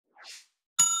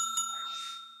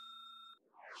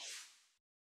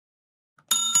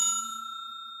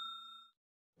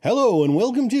Hello and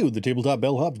welcome to the Tabletop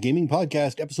Bellhop Gaming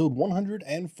Podcast, episode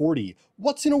 140.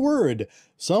 What's in a word?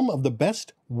 Some of the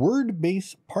best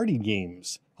word-based party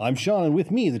games. I'm Sean, and with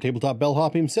me, the Tabletop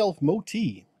Bellhop himself, Mo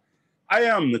T. I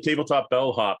am the Tabletop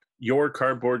Bellhop, your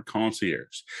cardboard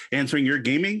concierge, answering your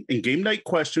gaming and game night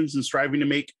questions and striving to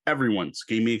make everyone's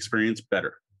gaming experience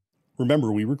better.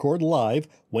 Remember, we record live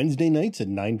Wednesday nights at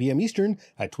 9 p.m. Eastern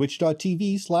at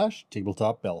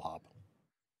twitch.tv/tabletopbellhop.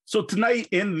 So tonight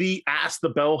in the Ask the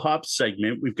Bellhop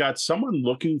segment, we've got someone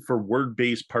looking for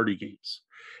word-based party games,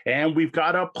 and we've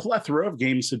got a plethora of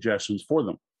game suggestions for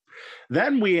them.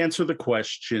 Then we answer the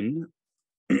question,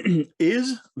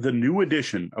 is the new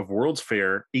edition of World's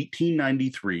Fair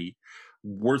 1893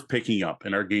 worth picking up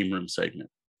in our game room segment?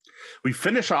 We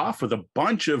finish off with a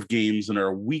bunch of games in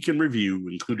our week in review,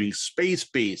 including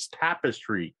Space-Based,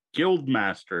 Tapestry, Guild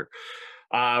Master,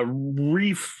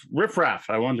 Riff, Raff,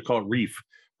 I wanted to call it Riff,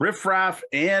 Raff,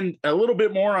 and a little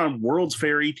bit more on World's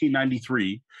Fair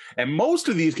 1893. And most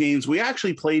of these games we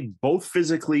actually played both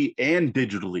physically and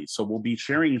digitally, so we'll be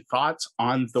sharing thoughts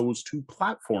on those two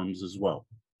platforms as well.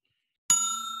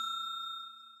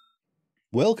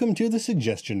 Welcome to the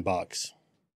suggestion box.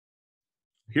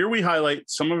 Here we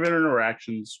highlight some of our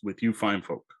interactions with you fine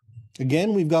folk.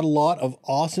 Again, we've got a lot of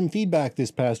awesome feedback this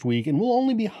past week, and we'll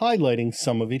only be highlighting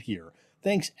some of it here.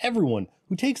 Thanks everyone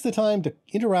who takes the time to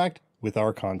interact with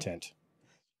our content.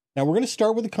 Now we're going to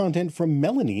start with the content from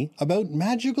Melanie about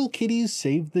Magical Kitties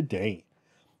Save the Day.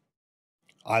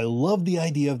 I love the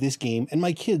idea of this game, and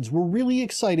my kids were really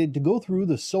excited to go through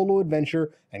the solo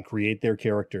adventure and create their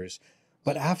characters.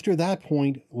 But after that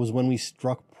point was when we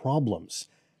struck problems.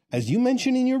 As you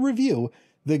mentioned in your review,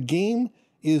 the game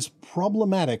is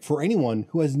problematic for anyone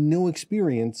who has no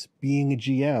experience being a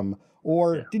GM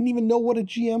or didn't even know what a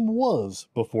GM was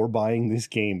before buying this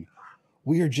game.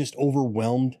 We are just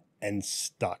overwhelmed and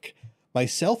stuck.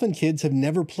 Myself and kids have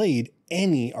never played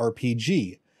any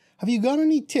RPG. Have you got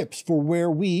any tips for where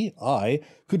I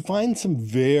could find some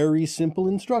very simple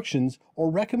instructions or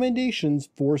recommendations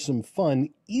for some fun,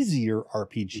 easier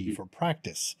RPG for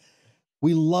practice?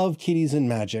 We love kitties and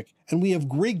magic, and we have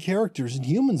great characters and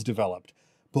humans developed,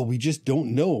 but we just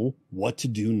don't know what to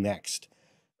do next.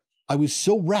 I was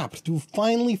so rapt to have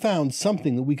finally found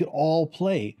something that we could all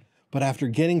play. But after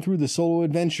getting through the solo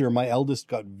adventure, my eldest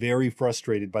got very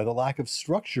frustrated by the lack of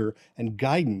structure and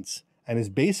guidance and is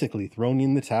basically thrown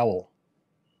in the towel.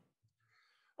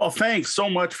 Well, thanks so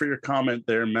much for your comment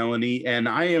there, Melanie. And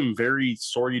I am very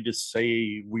sorry to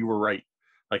say we were right.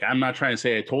 Like, I'm not trying to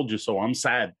say I told you so. I'm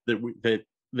sad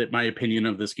that my opinion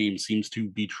of this game seems to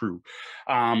be true.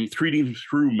 Reading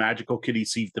through Magical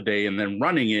Kitties Save the Day and then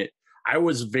running it, I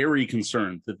was very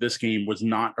concerned that this game was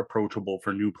not approachable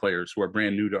for new players who are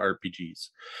brand new to RPGs.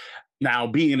 Now,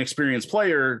 being an experienced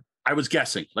player, I was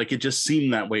guessing. Like, it just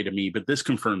seemed that way to me, but this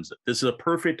confirms it. This is a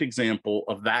perfect example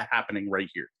of that happening right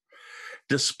here.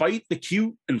 Despite the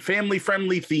cute and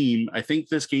family-friendly theme, I think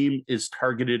this game is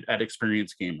targeted at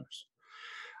experienced gamers.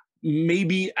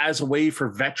 Maybe as a way for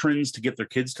veterans to get their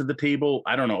kids to the table.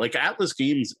 I don't know. Like, Atlas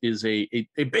Games is a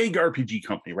big RPG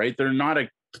company, right? They're not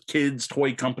a kids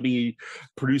toy company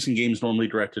producing games normally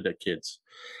directed at kids.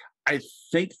 I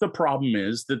think the problem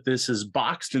is that this is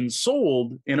boxed and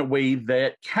sold in a way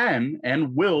that can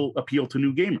and will appeal to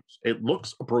new gamers. It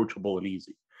looks approachable and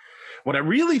easy. What I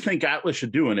really think Atlas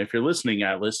should do, and if you're listening,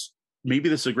 Atlas, maybe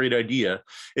this is a great idea,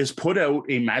 is put out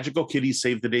a Magical Kitties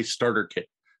Save the Day starter kit.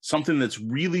 Something that's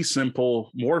really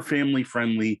simple, more family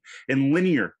friendly, and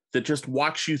linear, that just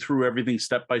walks you through everything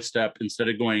step by step instead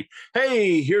of going,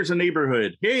 hey, here's a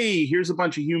neighborhood. Hey, here's a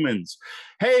bunch of humans.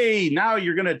 Hey, now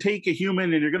you're going to take a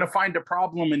human and you're going to find a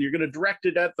problem and you're going to direct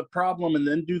it at the problem and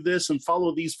then do this and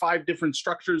follow these 5 different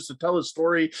structures to tell a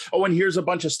story. Oh, and here's a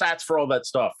bunch of stats for all that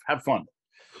stuff. Have fun.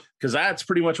 Because that's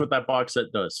pretty much what that box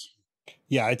set does.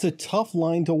 Yeah, it's a tough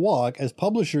line to walk as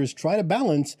publishers try to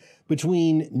balance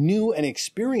between new and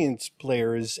experienced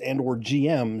players and or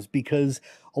GMs, because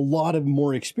a lot of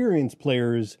more experienced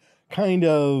players kind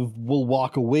of will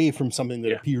walk away from something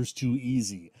that appears too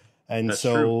easy. And that's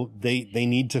so they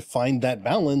need to find that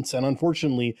balance. And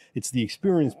unfortunately, it's the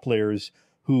experienced players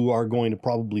who are going to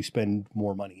probably spend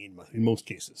more money in most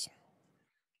cases.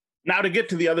 Now, to get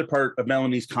to the other part of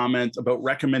Melanie's comment about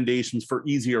recommendations for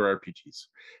easier RPGs.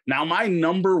 Now, my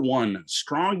number one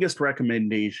strongest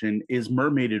recommendation is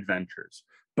Mermaid Adventures,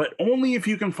 but only if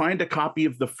you can find a copy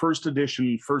of the first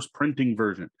edition, first printing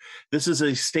version. This is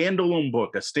a standalone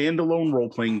book, a standalone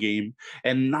role-playing game,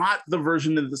 and not the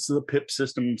version that this is a PIP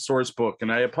system source book.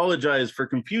 And I apologize for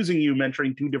confusing you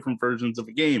mentioning 2 different versions of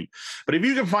a game. But if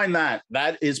you can find that,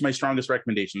 that is my strongest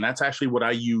recommendation. That's actually what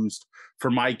I used for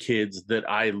my kids that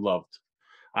I loved.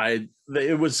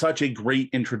 It was such a great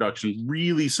introduction.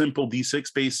 Really simple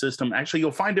D6 based system. Actually,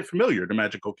 you'll find it familiar to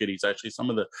Magical Kitties. Actually, some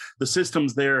of the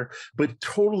systems there, but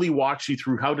totally walks you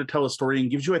through how to tell a story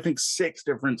and gives you, I think, 6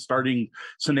 different starting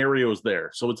scenarios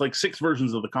there. So it's like 6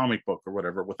 versions of the comic book or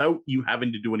whatever, without you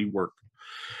having to do any work.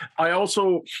 I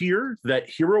also hear that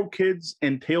Hero Kids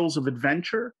and Tales of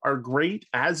Adventure are great,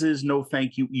 as is No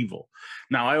Thank You Evil.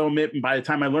 Now, I admit, by the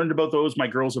time I learned about those, my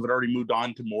girls have already moved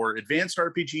on to more advanced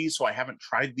RPGs, so I haven't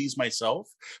tried these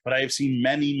myself, but I have seen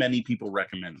many, many people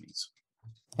recommend these.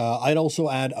 I'd also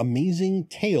add Amazing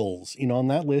Tales in on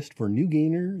that list for new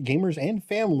gamers and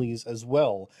families as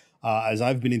well, as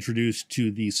I've been introduced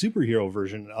to the superhero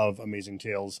version of Amazing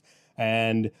Tales,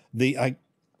 and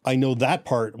I know that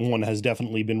part one has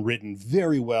definitely been written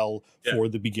very well for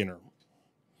the beginner.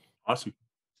 Awesome.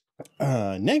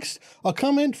 Next, a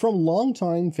comment from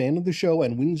longtime fan of the show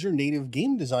and Windsor native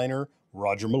game designer,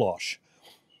 Roger Malosh.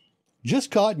 Just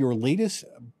caught your latest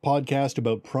podcast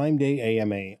about Prime Day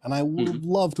AMA, and I would have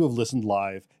loved to have listened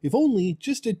live, if only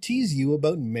just to tease you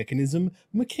about mechanism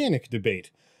mechanic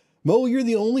debate. Mo, you're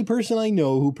the only person I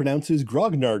know who pronounces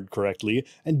Grognard correctly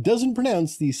and doesn't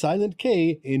pronounce the silent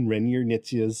K in Renier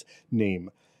Nitzya's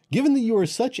name. Given that you are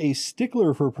such a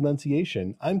stickler for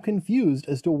pronunciation, I'm confused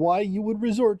as to why you would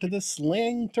resort to the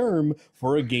slang term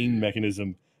for a game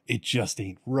mechanism. It just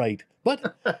ain't right.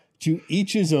 But to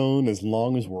each his own, as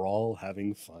long as we're all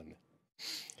having fun.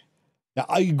 Now,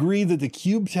 I agree that the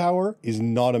cube tower is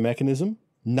not a mechanism.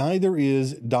 Neither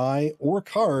is die or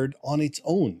card on its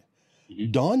own.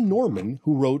 Don Norman,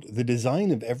 who wrote The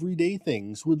Design of Everyday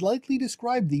Things, would likely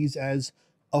describe these as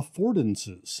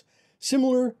affordances,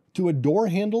 similar to a door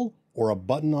handle or a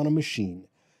button on a machine.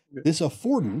 This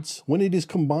affordance, when it is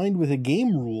combined with a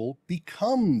game rule,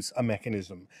 becomes a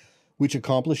mechanism, which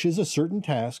accomplishes a certain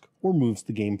task or moves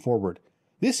the game forward.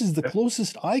 This is the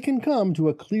closest I can come to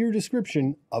a clear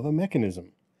description of a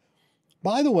mechanism.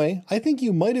 By the way, I think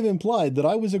you might have implied that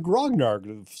I was a grognard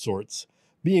of sorts.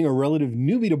 Being a relative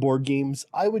newbie to board games,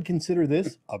 I would consider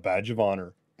this a badge of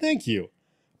honor. Thank you.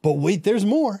 But wait, there's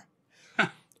more.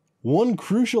 One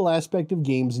crucial aspect of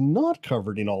games not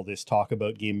covered in all this talk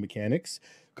about game mechanics,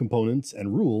 components,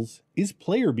 and rules is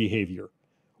player behavior.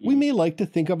 We may like to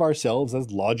think of ourselves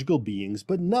as logical beings,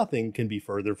 but nothing can be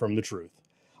further from the truth.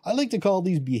 I like to call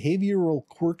these behavioral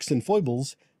quirks and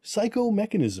foibles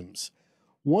psychomechanisms.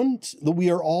 One that we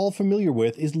are all familiar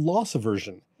with is loss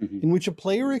aversion, in which a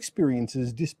player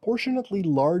experiences disproportionately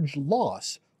large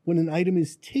loss when an item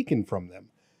is taken from them.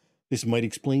 This might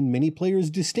explain many players'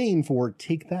 disdain for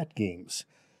take-that games.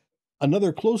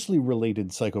 Another closely related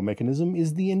psychomechanism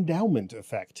is the endowment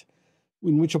effect,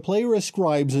 in which a player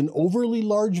ascribes an overly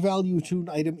large value to an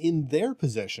item in their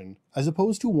possession, as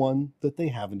opposed to one that they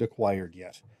haven't acquired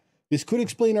yet. This could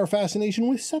explain our fascination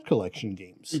with set collection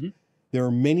games. There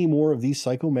are many more of these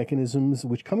psychomechanisms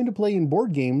which come into play in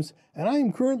board games, and I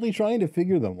am currently trying to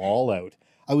figure them all out.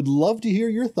 I would love to hear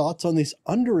your thoughts on this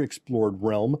underexplored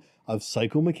realm of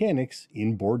psychomechanics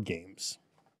in board games.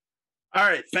 All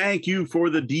right. Thank you for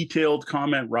the detailed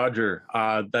comment, Roger.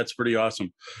 That's pretty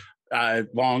awesome.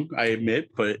 Long, I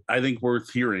admit, but I think worth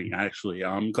hearing, actually.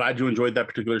 I'm glad you enjoyed that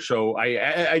particular show.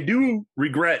 I do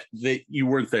regret that you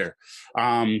weren't there.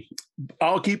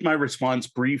 I'll keep my response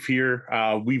brief here.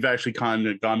 We've actually kind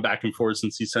of gone back and forth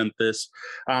since he sent this.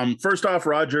 First off,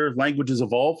 Roger, languages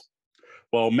evolve.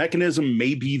 Well, mechanism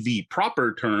may be the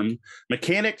proper term.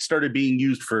 Mechanic started being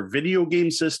used for video game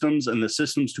systems and the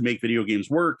systems to make video games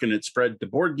work, and it spread to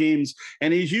board games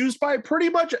and is used by pretty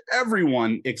much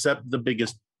everyone except the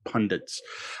biggest pundits.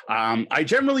 I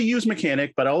generally use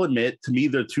mechanic, but I'll admit, to me,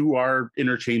 the two are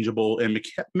interchangeable, and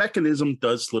mechanism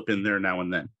does slip in there now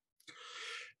and then.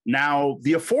 Now,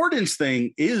 the affordance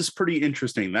thing is pretty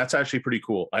interesting. That's actually pretty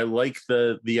cool. I like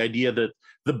the idea that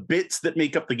the bits that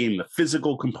make up the game, the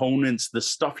physical components, the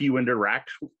stuff you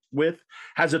interact with,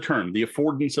 has a term. The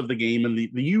affordance of the game, and the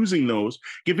using those,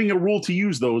 giving a rule to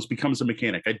use those becomes a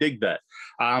mechanic. I dig that.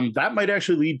 That might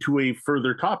actually lead to a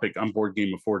further topic on board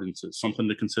game affordances, something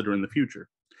to consider in the future.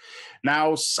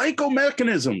 Now,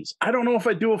 psychomechanisms. I don't know if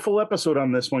I do a full episode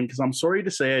on this one, because I'm sorry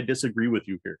to say I disagree with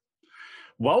you here.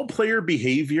 While player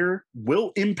behavior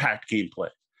will impact gameplay,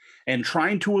 and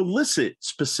trying to elicit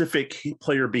specific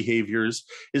player behaviors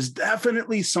is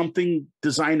definitely something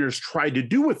designers try to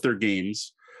do with their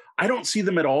games, I don't see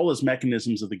them at all as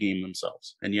mechanisms of the game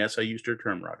themselves. And yes, I used your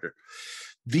term, Roger.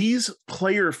 These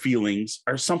player feelings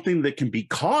are something that can be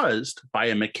caused by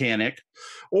a mechanic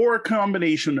or a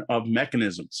combination of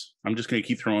mechanisms. I'm just going to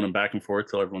keep throwing them back and forth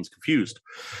till everyone's confused.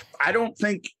 I don't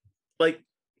think,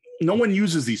 no one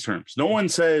uses these terms. No one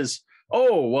says,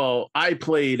 Oh, well, I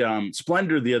played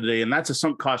Splendor the other day, and that's a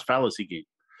sunk cost fallacy game.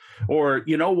 Or,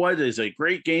 you know what is a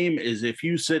great game is if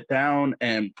you sit down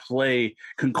and play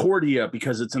Concordia,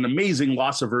 because it's an amazing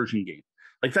loss aversion game.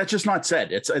 Like, that's just not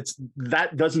said. It's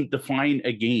that doesn't define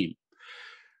a game.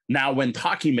 Now, when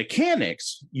talking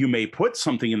mechanics, you may put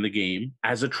something in the game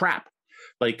as a trap,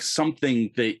 like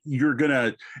something that you're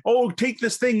gonna, take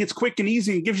this thing, it's quick and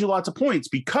easy and gives you lots of points,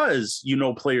 because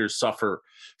players suffer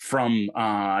from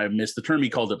I missed the term he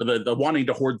called it, but the wanting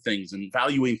to hoard things and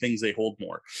valuing things they hold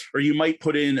more. Or you might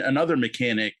put in another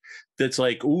mechanic that's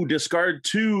like, discard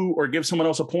 2 or give someone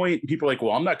else a point. And people are like,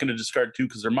 well, I'm not going to discard 2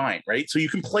 because they're mine, right? So you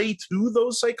can play to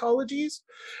those psychologies,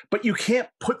 but you can't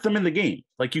put them in the game.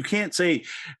 Like, you can't say,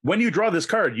 when you draw this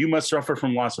card, you must suffer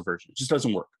from loss aversion. It just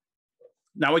doesn't work.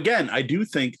 Now, again, I do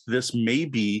think this may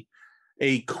be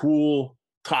a cool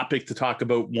topic to talk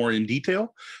about more in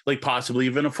detail, like possibly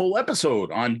even a full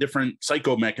episode on different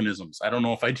psycho mechanisms. I don't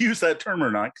know if I'd use that term or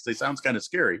not, because it sounds kind of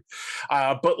scary.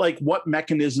 But like, what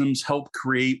mechanisms help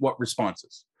create what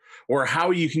responses, or how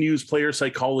you can use player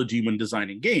psychology when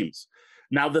designing games.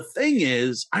 Now, the thing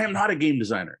is, I am not a game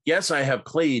designer. Yes, I have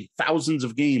played thousands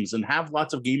of games and have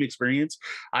lots of game experience,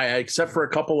 except for a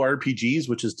couple RPGs,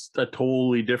 which is a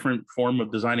totally different form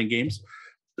of designing games.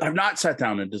 I've not sat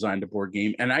down and designed a board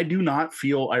game, and I do not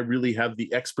feel I really have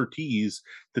the expertise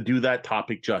to do that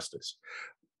topic justice.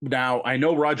 Now, I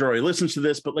know Roger already listens to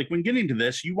this, but like, when getting to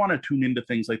this, you want to tune into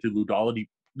things like the Ludology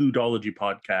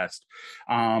podcast,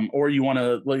 or you want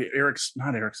to, like,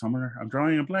 not Eric Sumner, I'm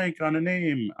drawing a blank on a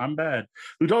name, I'm bad.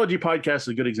 Ludology podcast is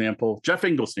a good example. Jeff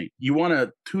Engelstein, you want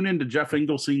to tune into Jeff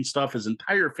Engelstein's stuff. His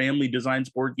entire family designs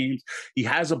board games. He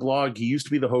has a blog. He used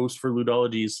to be the host for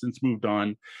Ludology, he's since moved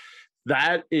on.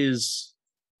 That is,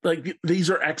 like,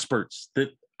 these are experts that,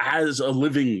 as a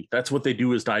living, that's what they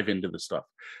do, is dive into the stuff.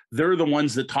 They're the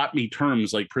ones that taught me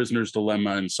terms like prisoner's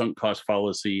dilemma and sunk cost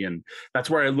fallacy, and that's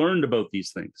where I learned about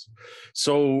these things.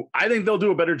 So I think they'll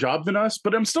do a better job than us,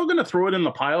 but I'm still going to throw it in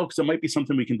the pile because it might be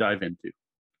something we can dive into.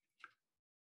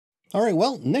 All right,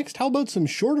 well, next, how about some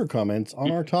shorter comments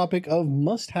on our topic of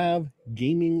must-have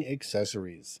gaming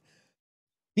accessories?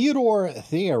 Theodore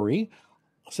Theory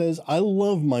says, I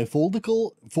love my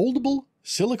foldable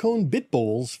silicone bit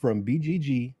bowls from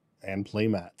BGG and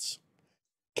playmats.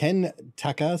 Ken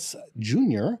Takas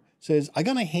Jr. says, I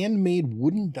got a handmade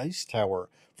wooden dice tower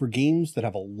for games that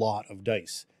have a lot of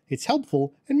dice. It's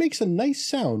helpful and makes a nice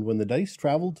sound when the dice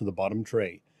travel to the bottom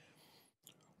tray.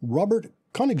 Robert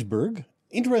Konigsberg,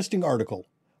 interesting article.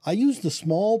 I use the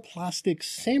small plastic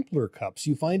sampler cups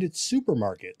you find at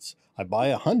supermarkets. I buy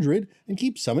 100 and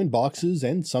keep some in boxes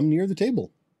and some near the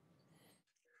table.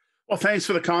 Well, thanks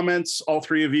for the comments, all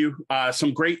three of you.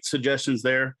 Some great suggestions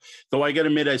there. Though I got to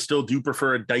admit, I still do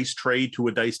prefer a dice tray to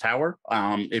a dice tower.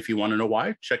 If you want to know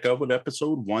why, check out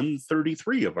episode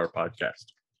 133 of our podcast.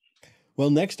 Well,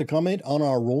 next, a comment on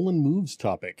our roll and moves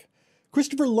topic.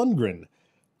 Christopher Lundgren.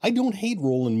 I don't hate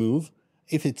roll and move.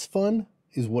 If it's fun,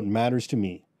 is what matters to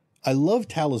me. I love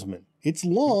Talisman. It's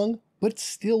long, but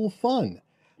still fun.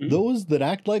 Those that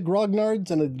act like grognards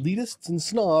and elitists and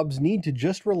snobs need to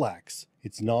just relax.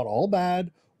 It's not all bad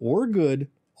or good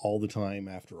all the time,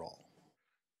 after all.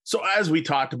 So as we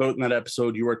talked about in that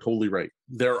episode, you are totally right.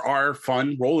 There are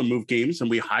fun roll and move games, and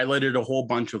we highlighted a whole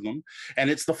bunch of them, and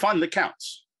it's the fun that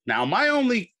counts. Now, my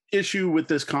only issue with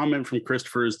this comment from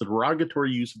Christopher is the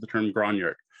derogatory use of the term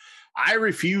grognard. I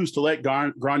refuse to let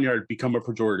grognard become a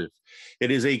pejorative. It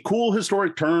is a cool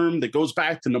historic term that goes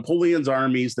back to Napoleon's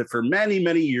armies that for many,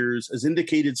 many years has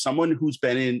indicated someone who's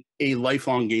been a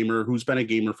lifelong gamer, who's been a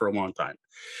gamer for a long time.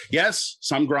 Yes,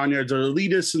 some grognards are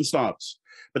elitists and snobs,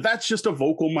 but that's just a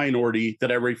vocal minority that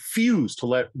I refuse to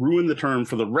let ruin the term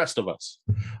for the rest of us.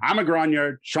 I'm a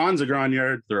grognard. Sean's a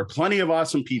grognard. There are plenty of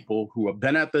awesome people who have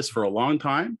been at this for a long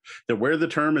time that wear the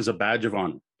term as a badge of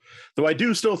honor. Though I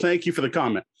do still thank you for the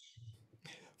comment.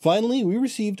 Finally, we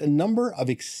received a number of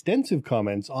extensive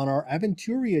comments on our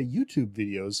Aventuria YouTube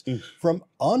videos from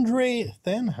Andre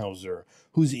Thanhauser,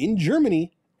 who's in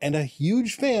Germany and a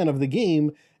huge fan of the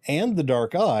game, and The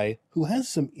Dark Eye, who has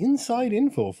some inside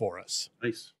info for us.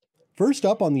 Nice. First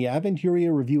up on the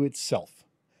Aventuria review itself.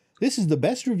 This is the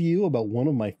best review about one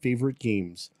of my favorite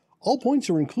games. All points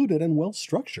are included and well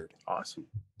structured. Awesome.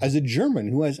 As a German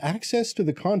who has access to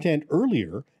the content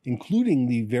earlier, including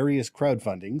the various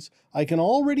crowdfundings, I can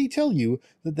already tell you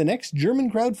that the next German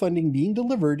crowdfunding being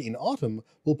delivered in autumn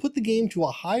will put the game to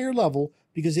a higher level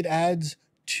because it adds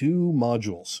 2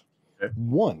 modules. Okay.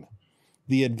 1,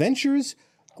 the adventures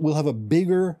will have a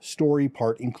bigger story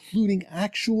part, including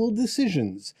actual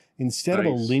decisions, instead of a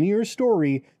linear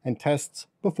story and tests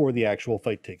before the actual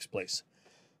fight takes place.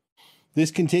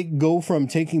 This can go from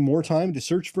taking more time to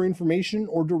search for information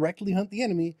or directly hunt the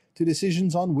enemy to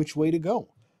decisions on which way to go.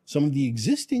 Some of the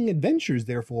existing adventures,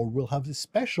 therefore, will have a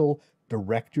special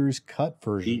director's cut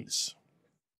versions.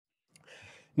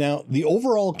 Now, the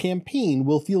overall campaign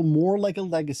will feel more like a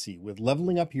legacy with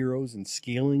leveling up heroes and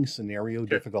scaling scenario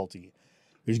difficulty.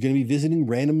 There's going to be visiting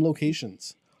random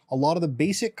locations. A lot of the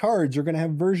basic cards are going to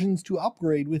have versions to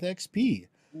upgrade with XP,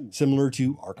 similar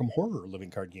to Arkham Horror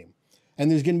living card game. And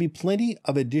there's going to be plenty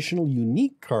of additional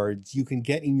unique cards you can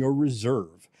get in your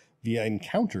reserve via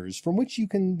encounters from which you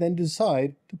can then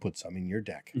decide to put some in your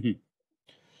deck.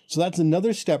 So that's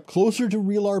another step closer to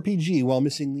real RPG while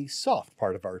missing the soft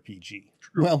part of RPG.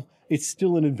 Well, it's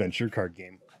still an adventure card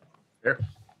game.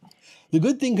 The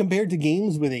good thing compared to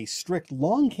games with a strict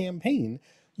long campaign,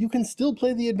 you can still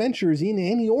play the adventures in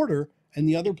any order and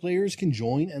the other players can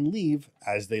join and leave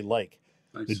as they like.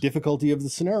 The difficulty of the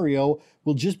scenario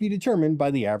will just be determined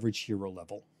by the average hero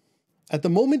level. At the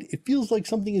moment, it feels like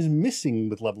something is missing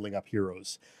with leveling up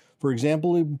heroes. For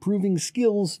example, improving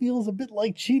skills feels a bit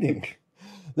like cheating.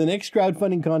 The next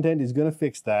crowdfunding content is going to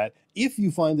fix that if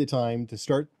you find the time to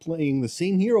start playing the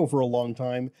same hero for a long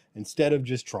time instead of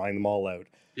just trying them all out.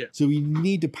 So you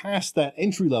need to pass that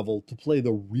entry level to play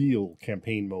the real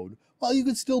campaign mode, while you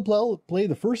could still play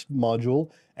the first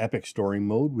module, Epic Story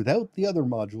Mode, without the other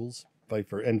modules,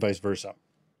 and vice versa.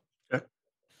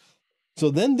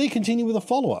 So then they continue with a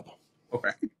follow-up.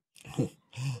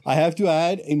 I have to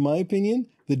add, in my opinion,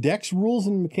 the deck's rules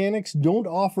and mechanics don't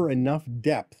offer enough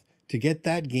depth to get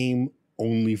that game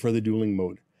only for the dueling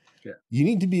mode. You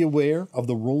need to be aware of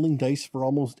the rolling dice for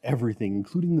almost everything,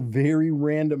 including the very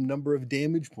random number of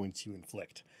damage points you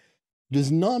inflict.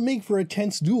 Does not make for a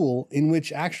tense duel in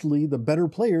which actually the better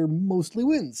player mostly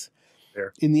wins.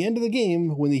 In the end of the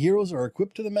game, when the heroes are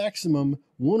equipped to the maximum,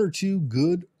 one or two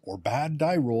good or bad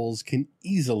die rolls can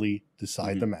easily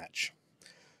decide the match.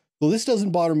 Well, this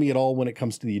doesn't bother me at all when it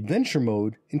comes to the adventure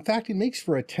mode. In fact, it makes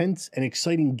for a tense and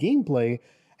exciting gameplay,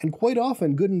 and quite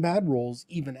often good and bad rolls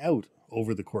even out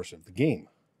over the course of the game.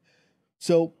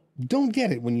 So don't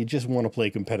get it when you just want to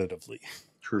play competitively.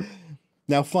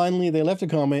 Now, finally, they left a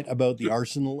comment about the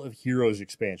Arsenal of Heroes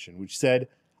expansion, which said,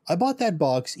 I bought that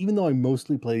box even though I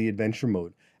mostly play the adventure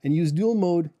mode and use duel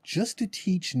mode just to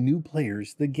teach new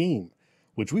players the game,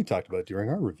 which we talked about during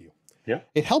our review.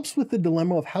 It helps with the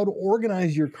dilemma of how to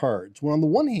organize your cards, when on the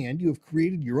one hand, you have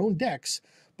created your own decks,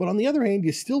 but on the other hand,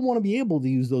 you still want to be able to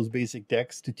use those basic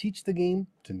decks to teach the game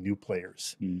to new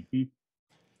players.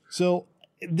 So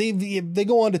they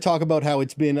go on to talk about how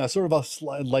it's been a sort of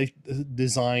a life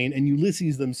design, and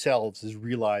Ulysses themselves has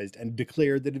realized and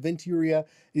declared that Aventuria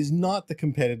is not the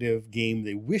competitive game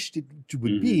they wished it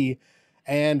would be,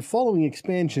 and following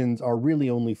expansions are really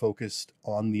only focused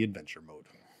on the adventure mode.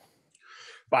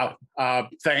 Wow.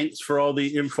 Thanks for all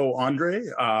the info, Andre.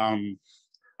 I'm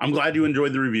glad you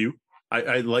enjoyed the review.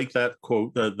 I like that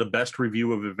quote, the best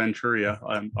review of Aventuria.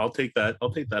 I'll take that.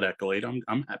 I'll take that accolade.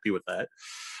 I'm happy with that.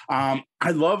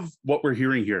 I love what we're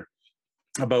hearing here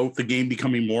about the game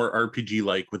becoming more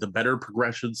RPG-like with a better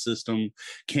progression system,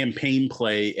 campaign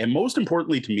play, and most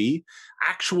importantly to me,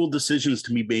 actual decisions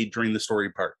to be made during the story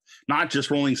part. Not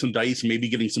just rolling some dice, maybe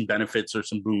getting some benefits or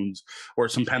some boons or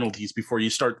some penalties before you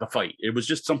start the fight. It was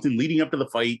just something leading up to the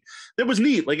fight that was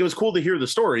neat. Like, it was cool to hear the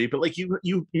story, but like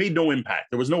you made no impact.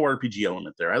 There was no RPG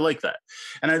element there. I like that.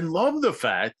 And I love the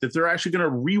fact that they're actually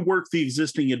going to rework the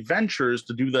existing adventures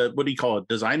to do the, what do you call it,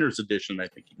 Designer's Edition, I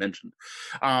think you mentioned,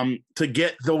 to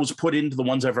get those put into the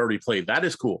ones I've already played. That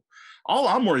is cool. All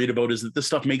I'm worried about is that this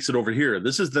stuff makes it over here.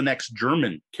 This is the next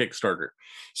German Kickstarter.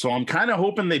 So I'm kind of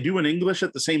hoping they do in English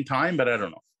at the same time, but I don't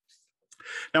know.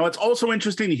 Now, it's also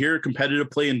interesting to hear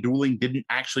competitive play and dueling didn't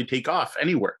actually take off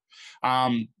anywhere.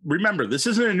 Remember, this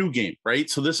isn't a new game, right?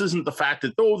 So this isn't the fact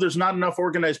that, oh, there's not enough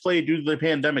organized play due to the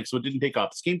pandemic, so it didn't take off.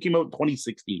 This game came out in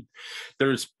 2016.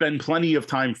 There's been plenty of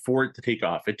time for it to take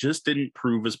off. It just didn't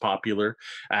prove as popular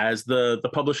as the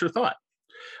publisher thought.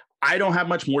 I don't have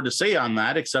much more to say on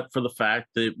that, except for the fact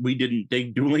that we didn't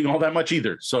dig dueling all that much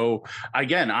either. So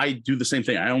again, I do the same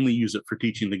thing. I only use it for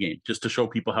teaching the game, just to show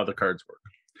people how the cards work.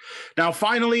 Now,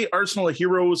 finally, Arsenal of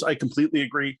Heroes, I completely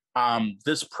agree.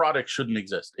 This product shouldn't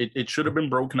exist. It should have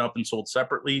been broken up and sold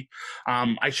separately.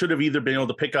 I should have either been able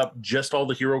to pick up just all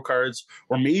the hero cards,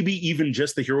 or maybe even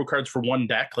just the hero cards for one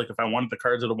deck. Like if I wanted the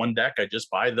cards out of one deck, I just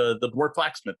buy the Dwarf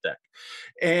Blacksmith deck.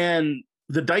 And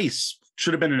the dice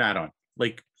should have been an add-on.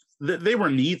 Like, they were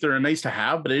neat. They're nice to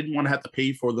have, but I didn't want to have to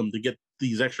pay for them to get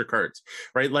these extra cards,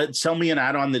 right? Sell me an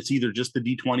add-on that's either just the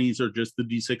D20s or just the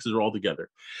D6s or all together.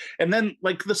 And then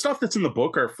like the stuff that's in the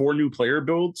book are 4 new player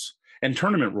builds and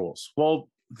tournament rules. Well,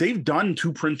 they've done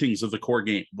 2 printings of the core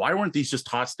game. Why weren't these just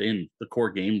tossed in the core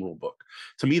game rule book?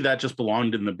 To me, that just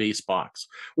belonged in the base box.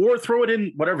 Or throw it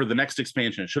in whatever, the next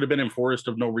expansion. It should have been in Forest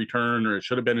of No Return, or it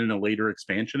should have been in a later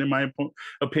expansion, in my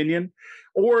opinion.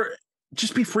 Or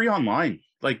just be free online.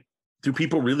 Like, do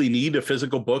people really need a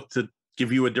physical book to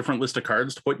give you a different list of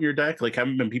cards to put in your deck? Like,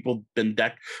 haven't people been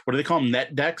what do they call them,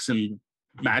 net decks in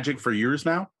Magic for years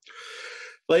now?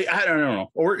 Like, I don't know.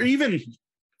 Or even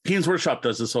Games Workshop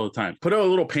does this all the time. Put out a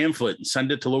little pamphlet and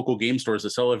send it to local game stores that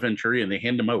sell Aventuria, and they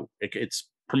hand them out. It's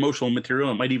promotional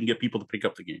material. It might even get people to pick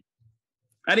up the game.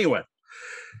 Anyway,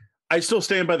 I still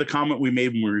stand by the comment we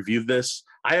made when we reviewed this.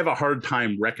 I have a hard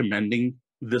time recommending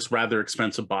this rather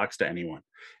expensive box to anyone,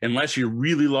 unless you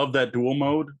really love that dual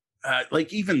mode.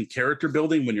 Like even character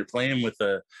building when you're playing with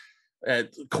a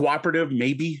cooperative,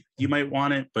 maybe you might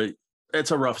want it, but it's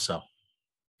a rough sell.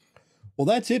 Well,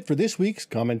 that's it for this week's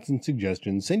comments and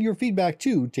suggestions. Send your feedback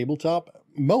to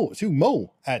Mo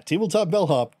at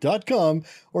tabletopbellhop.com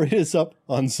or hit us up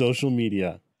on social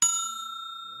media.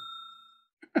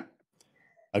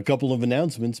 A couple of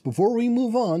announcements before we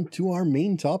move on to our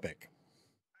main topic.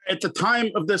 At the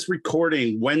time of this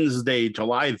recording, Wednesday,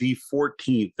 July the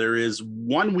 14th, there is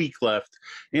 1 week left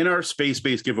in our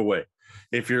space-based giveaway.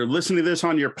 If you're listening to this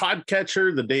on your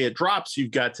podcatcher, the day it drops,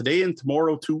 you've got today and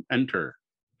tomorrow to enter.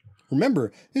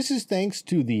 Remember, this is thanks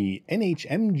to the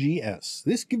NHMGS.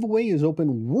 This giveaway is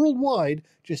open worldwide.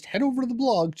 Just head over to the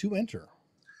blog to enter.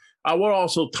 I will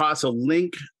also toss a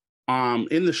link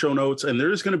in the show notes, and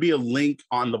there's going to be a link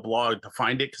on the blog to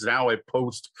find it, because now I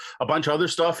post a bunch of other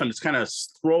stuff and it's kind of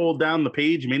scrolled down the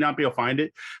page. You may not be able to find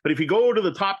it, but if you go to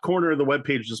the top corner of the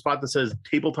webpage, the spot that says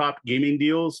Tabletop Gaming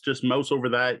Deals, just mouse over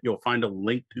that. You'll find a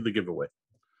link to the giveaway.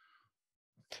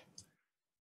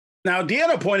 Now,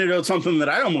 Deanna pointed out something that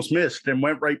I almost missed and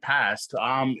went right past.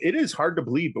 It is hard to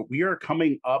believe, but we are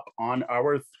coming up on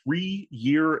our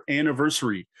 3-year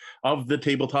anniversary of the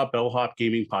Tabletop Bellhop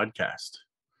Gaming Podcast.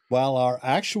 While our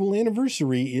actual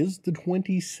anniversary is the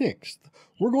 26th,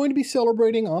 we're going to be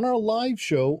celebrating on our live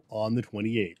show on the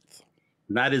 28th.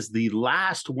 And that is the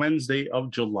last Wednesday of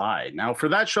July. Now, for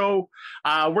that show,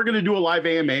 we're going to do a live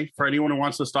AMA for anyone who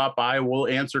wants to stop by. We'll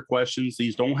answer questions.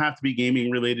 These don't have to be gaming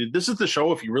related. This is the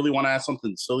show. If you really want to ask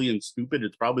something silly and stupid,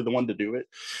 it's probably the one to do it.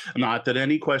 Not that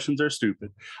any questions are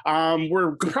stupid.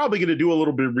 We're probably going to do a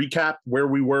little bit of recap, where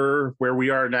we were, where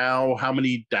we are now, how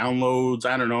many downloads,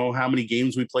 I don't know, how many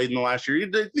games we played in the last year,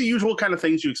 the usual kind of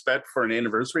things you expect for an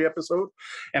anniversary episode.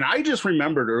 And I just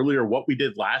remembered earlier what we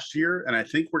did last year, and I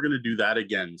think we're going to do that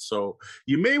again. So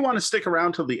you may want to stick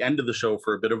around till the end of the show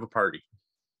for a bit of a party.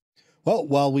 Well,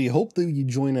 while we hope that you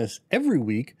join us every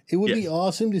week, it would be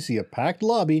awesome to see a packed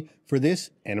lobby for this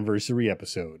anniversary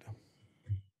episode.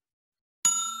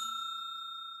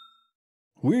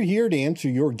 We're here to answer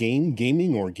your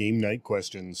gaming, or game night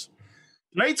questions.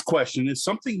 Tonight's question is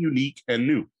something unique and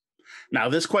new. Now,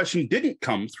 this question didn't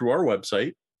come through our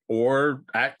website or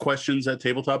at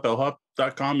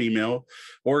questions@tabletopbellhop.com email,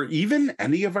 or even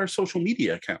any of our social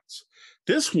media accounts.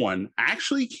 This one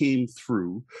actually came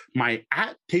through my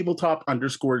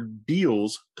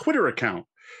 @tabletop_deals Twitter account,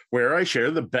 where I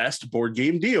share the best board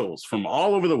game deals from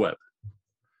all over the web.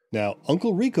 Now,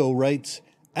 Uncle Rico writes,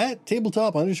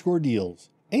 @tabletop_deals,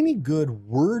 any good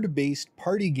word-based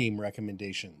party game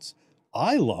recommendations?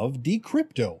 I love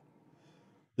Decrypto.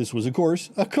 This was, of course,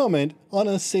 a comment on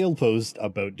a sale post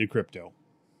about Decrypto.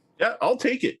 Yeah, I'll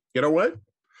take it. You know what?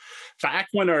 Back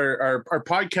when our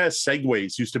podcast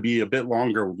segues used to be a bit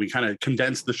longer, we kind of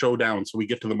condensed the show down so we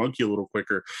get to the monkey a little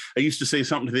quicker. I used to say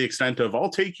something to the extent of, I'll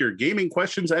take your gaming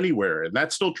questions anywhere, and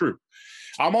that's still true.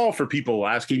 I'm all for people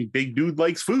asking Big Dude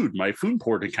Likes Food, my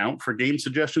Foodport account, for game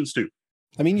suggestions too.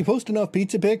 I mean, you post enough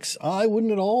pizza pics, I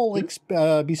wouldn't at all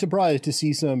be surprised to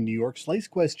see some New York Slice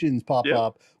questions pop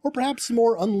up, or perhaps some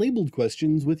more unlabeled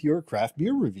questions with your craft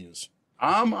beer reviews.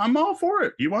 I'm all for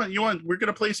it. You want, we're going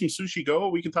to play some Sushi Go.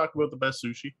 We can talk about the best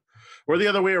sushi, or the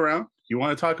other way around. You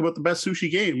want to talk about the best sushi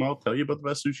game? I'll tell you about the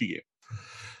best sushi game.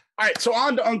 All right. So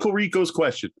on to Uncle Rico's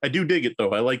question. I do dig it though.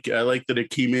 I like that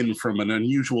it came in from an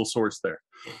unusual source there.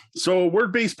 So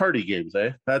word-based party games,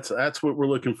 eh? That's what we're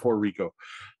looking for, Rico.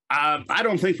 I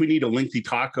don't think we need a lengthy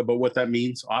talk about what that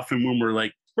means. Often when we're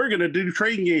like, we're going to do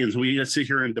train games, we just sit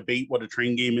here and debate what a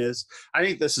train game is. I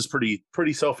think this is pretty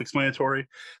self-explanatory.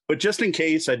 But just in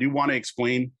case, I do want to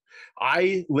explain,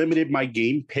 I limited my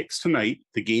game picks tonight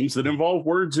to games that involve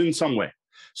words in some way.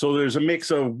 So there's a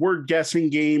mix of word guessing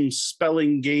games,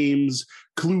 spelling games,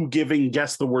 clue giving,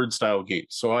 guess the word style games.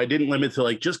 So I didn't limit to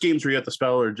like just games where you have to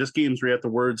spell or just games where you have to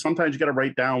words. Sometimes you got to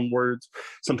write down words.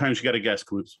 Sometimes you got to guess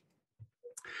clues.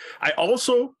 I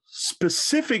also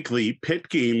specifically pit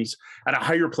games at a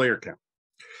higher player count.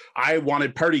 I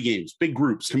wanted party games, big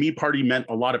groups. To me, party meant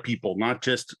a lot of people, not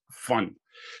just fun.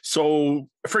 So,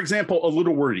 for example, A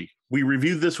Little Wordy. We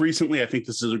reviewed this recently. I think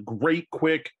this is a great,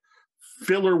 quick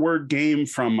filler word game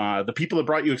from the people that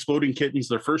brought you Exploding Kittens,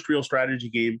 their first real strategy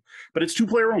game, but it's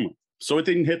 2-player only. So it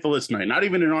didn't hit the list tonight, not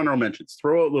even in honorable mentions.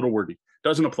 Throw out Little Wordy.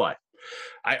 Doesn't apply.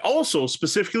 I also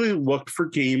specifically looked for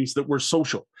games that were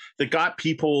social, that got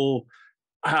people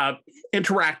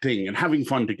interacting and having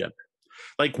fun together.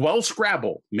 Like, well,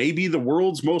 Scrabble, maybe the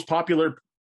world's most popular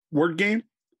word game.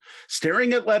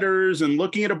 Staring at letters and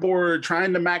looking at a board,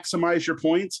 trying to maximize your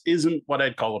points isn't what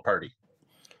I'd call a party.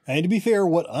 And to be fair,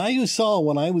 what I saw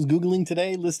when I was Googling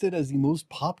today listed as the most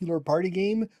popular party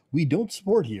game, we don't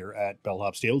support here at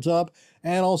Bellhop's Tabletop.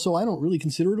 And also, I don't really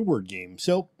consider it a word game.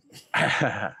 So,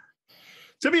 to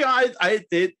be honest,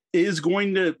 it is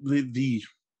going to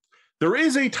there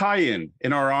is a tie-in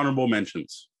in our honorable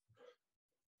mentions.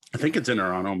 I think it's in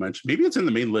our honorable mention. Maybe it's in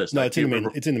the main list. No, it's in the main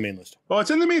list. Oh,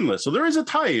 it's in the main list. So there is a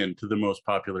tie-in to the most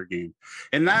popular game.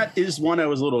 And that is one I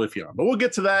was a little iffy on. But we'll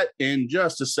get to that in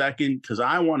just a second, because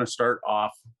I want to start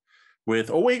off with,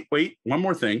 wait, one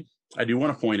more thing I do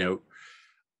want to point out.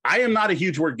 I am not a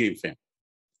huge word game fan.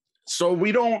 So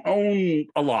we don't own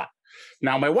a lot.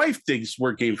 Now, my wife digs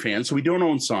word game fans, so we don't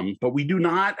own some, but we do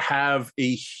not have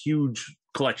a huge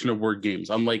collection of word games,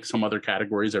 unlike some other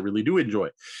categories I really do enjoy.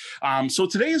 So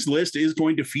today's list is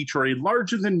going to feature a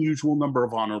larger than usual number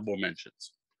of honorable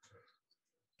mentions.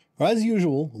 As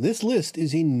usual, this list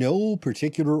is in no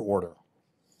particular order.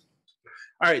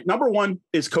 All right, number one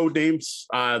is Codenames.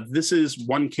 This is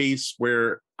one case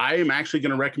where I am actually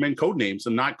going to recommend Codenames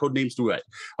and not Codenames Duet.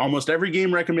 Almost every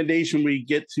game recommendation we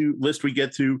get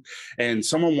to, and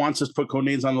someone wants us to put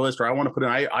Codenames on the list, or I want to put it,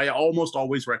 I almost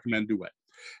always recommend Duet.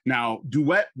 Now,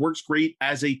 Duet works great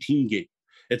as a team game.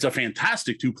 It's a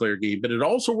fantastic 2-player game, but it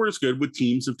also works good with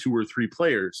teams of 2 or 3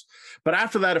 players. But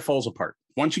after that, it falls apart.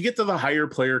 Once you get to the higher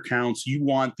player counts, you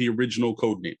want the original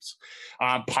Codenames,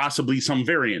 possibly some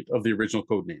variant of the original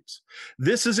Codenames.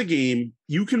 This is a game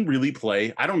you can really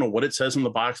play. I don't know what it says in the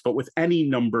box, but with any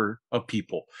number of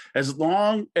people, as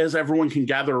long as everyone can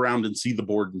gather around and see the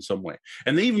board in some way.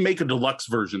 And they even make a deluxe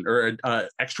version or an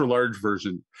extra large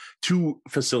version to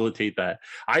facilitate that.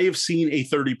 I have seen a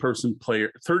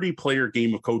 30-player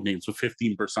game of Codenames with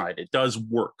 15 per side. It does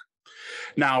work.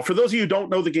 Now, for those of you who don't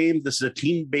know the game, this is a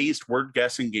team-based word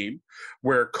guessing game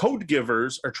where code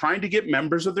givers are trying to get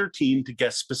members of their team to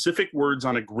guess specific words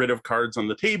on a grid of cards on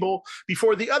the table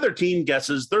before the other team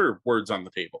guesses their words on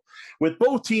the table, with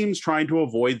both teams trying to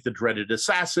avoid the dreaded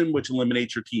assassin, which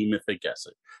eliminates your team if they guess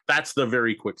it. That's the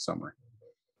very quick summary.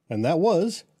 And that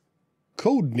was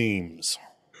Codenames.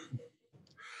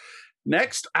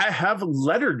 Next, I have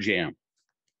Letter Jam.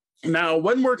 Now,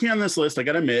 when working on this list, I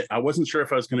got to admit, I wasn't sure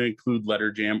if I was going to include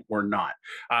Letter Jam or not,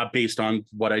 based on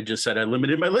what I just said. I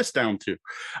limited my list down to.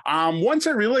 Once I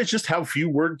realized just how few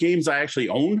word games I actually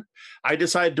own, I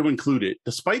decided to include it,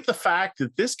 despite the fact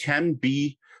that this can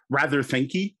be rather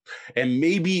thinky and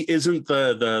maybe isn't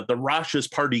the raucous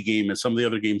party game as some of the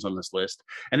other games on this list.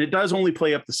 And it does only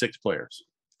play up to 6 players.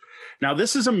 Now,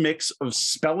 this is a mix of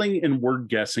spelling and word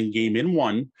guessing game in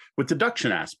one with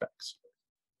deduction aspects.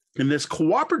 In this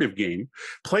cooperative game,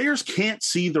 players can't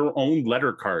see their own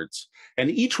letter cards, and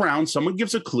each round someone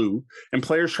gives a clue, and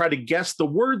players try to guess the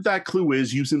word that clue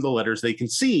is using the letters they can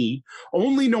see,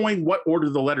 only knowing what order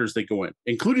the letters they go in,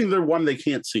 including the one they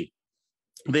can't see.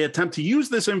 They attempt to use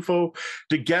this info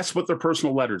to guess what their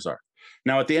personal letters are.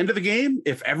 Now, at the end of the game,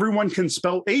 if everyone can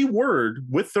spell a word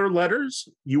with their letters,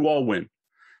 you all win.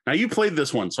 Now, you played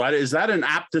this one, so is that an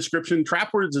apt description?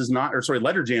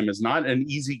 Letter Jam is not an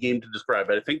easy game to describe.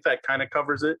 I think that kind of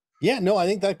covers it. Yeah, no, I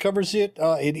think that covers it.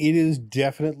 It is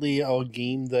definitely a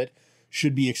game that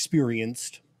should be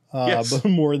experienced, yes. But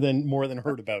more than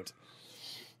heard about.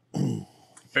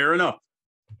 Fair enough.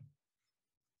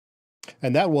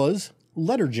 And that was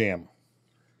Letter Jam.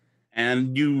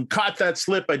 And you caught that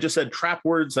slip. I just said trap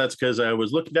words. That's because I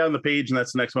was looking down the page, and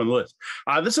that's the next one on the list.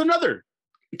 This is another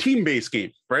team-based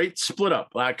game, right? Split up,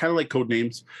 kind of like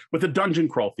Codenames, with a dungeon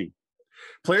crawl theme.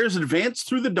 Players advance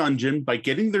through the dungeon by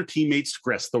getting their teammates to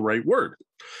guess the right word.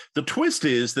 The twist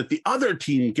is that the other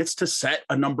team gets to set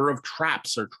a number of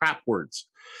traps or trap words.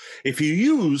 If you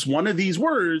use one of these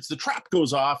words, the trap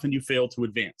goes off and you fail to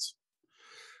advance.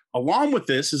 Along with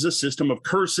this is a system of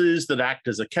curses that act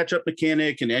as a catch-up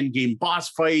mechanic and endgame boss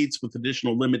fights with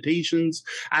additional limitations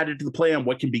added to the play on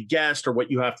what can be guessed or what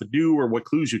you have to do or what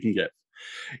clues you can get.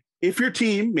 If your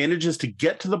team manages to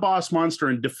get to the boss monster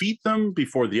and defeat them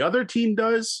before the other team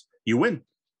does, you win.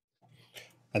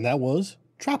 And that was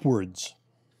Trap Words.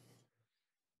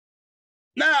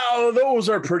 Now, those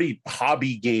are pretty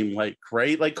hobby game-like,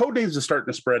 right? Like Codenames is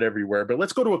starting to spread everywhere, but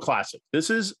let's go to a classic. This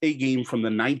is a game from the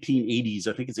 1980s.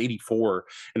 I think it's 84,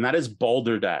 and that is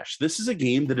Balderdash. This is a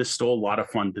game that is still a lot of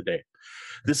fun today.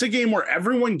 This is a game where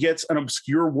everyone gets an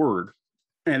obscure word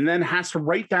and then has to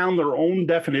write down their own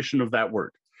definition of that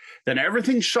word. Then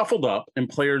everything's shuffled up and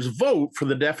players vote for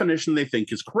the definition they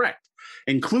think is correct,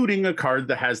 including a card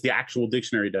that has the actual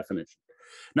dictionary definition.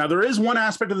 Now, there is one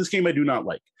aspect of this game I do not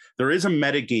like. There is a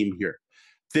meta game here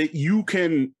that you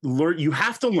can learn. You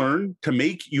have to learn to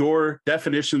make your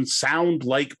definitions sound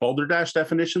like Balderdash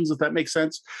definitions, if that makes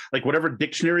sense, like whatever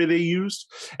dictionary they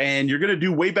used. And you're going to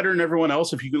do way better than everyone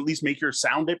else if you can at least make yours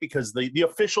sound it, because the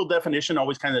official definition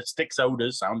always kind of sticks out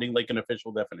as sounding like an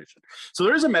official definition. So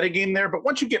there is a meta game there, but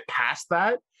once you get past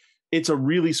that, it's a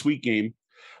really sweet game.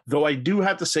 Though I do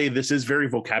have to say this is very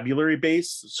vocabulary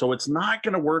based, so it's not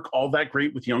going to work all that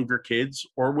great with younger kids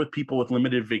or with people with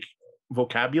limited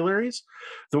vocabularies.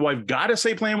 Though I've got to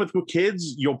say, playing with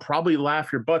kids, you'll probably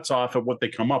laugh your butts off at what they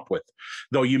come up with,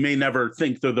 though you may never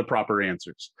think they're the proper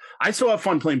answers. I still have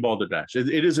fun playing Balderdash.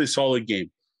 It is a solid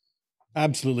game.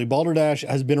 Absolutely. Balderdash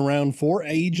has been around for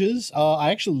ages.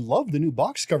 I actually love the new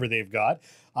box cover they've got.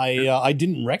 I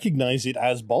didn't recognize it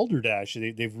as Balderdash.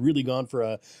 They've really gone for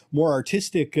a more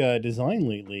artistic design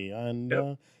lately. And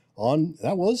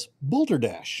that was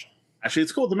Balderdash. Actually,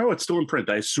 it's cool to know it's still in print.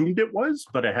 I assumed it was,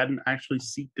 but I hadn't actually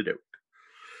seeked it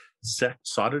out.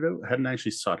 Sought it out? I hadn't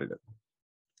actually sought it out.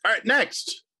 All right,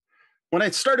 next. When I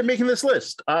started making this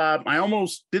list, I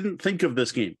almost didn't think of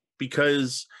this game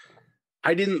because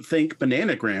I didn't think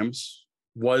Bananagrams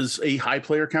was a high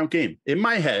player count game. In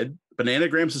my head,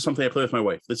 Bananagrams is something I play with my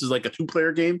wife. This is like a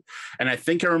 2-player game, and I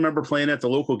think I remember playing at the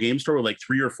local game store with like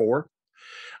 3 or 4.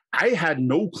 I had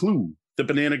no clue that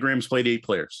Bananagrams played 8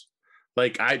 players.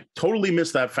 Like, I totally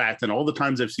missed that fact and all the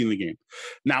times I've seen the game.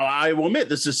 Now, I will admit,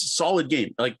 this is a solid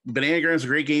game. Like, Bananagrams is a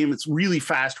great game. It's really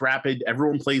fast, rapid.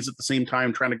 Everyone plays at the same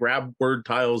time, trying to grab word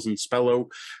tiles and spell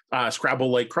out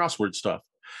Scrabble-like crossword stuff.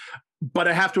 But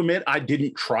I have to admit, I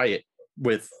didn't try it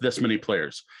with this many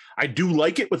players. I do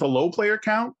like it with a low player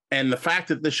count, and the fact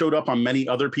that this showed up on many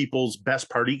other people's best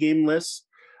party game lists,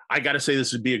 I got to say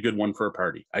this would be a good one for a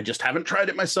party. I just haven't tried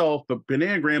it myself, but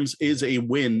Bananagrams is a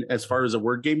win as far as a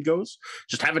word game goes.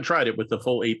 Just haven't tried it with the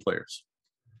full 8 players.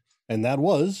 And that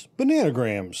was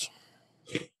Bananagrams.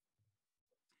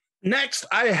 Next,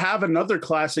 I have another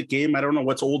classic game. I don't know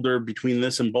what's older between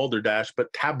this and Balderdash,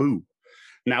 but Taboo.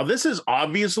 Now, this is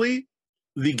obviously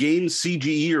the game's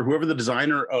CGE or whoever the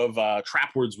designer of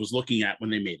Trap Words was looking at when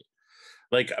they made it.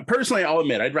 Like, personally, I'll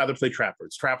admit, I'd rather play Trap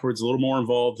Words. Trap Words is a little more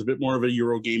involved, a bit more of a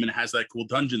Euro game, and it has that cool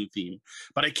dungeon theme.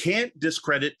 But I can't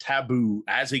discredit Taboo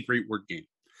as a great word game.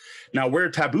 Now, where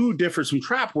Taboo differs from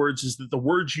Trap Words is that the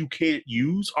words you can't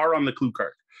use are on the clue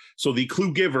card. So the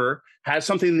clue giver has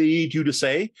something they need you to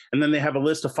say, and then they have a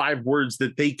list of 5 words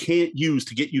that they can't use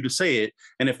to get you to say it.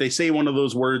 And if they say one of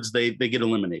those words, they get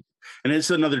eliminated. And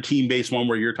it's another team-based one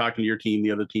where you're talking to your team,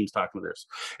 the other team's talking to theirs.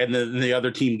 And then the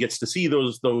other team gets to see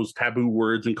those taboo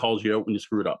words and calls you out when you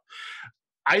screw it up.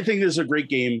 I think this is a great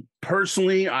game.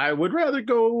 Personally, I would rather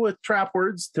go with Trap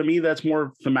Words. To me, that's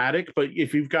more thematic. But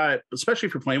if you've got, especially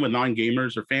if you're playing with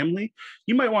non-gamers or family,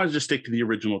 you might want to just stick to the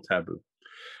original Taboo.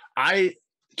 I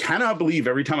cannot believe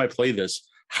every time I play this,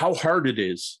 how hard it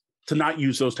is to not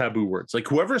use those taboo words. Like,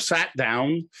 whoever sat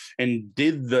down and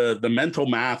did the mental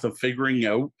math of figuring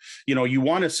out, you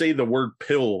want to say the word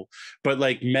pill, but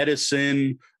like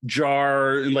medicine,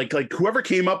 jar, and like whoever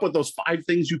came up with those 5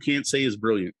 things you can't say is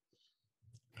brilliant.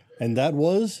 And that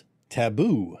was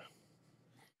Taboo.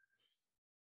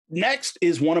 Next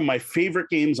is one of my favorite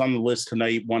games on the list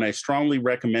tonight, one I strongly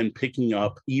recommend picking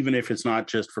up, even if it's not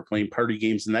just for playing party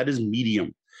games, and that is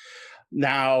Medium.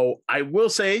 Now, I will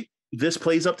say this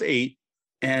plays up to 8,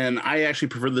 and I actually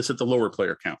prefer this at the lower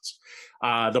player counts.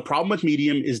 The problem with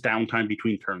Medium is downtime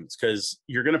between turns, because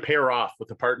you're going to pair off with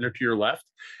the partner to your left,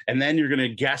 and then you're going to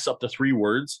guess up to 3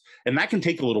 words, and that can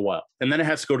take a little while. And then it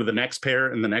has to go to the next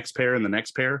pair, and the next pair, and the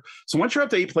next pair. So once you're up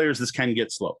to 8 players, this can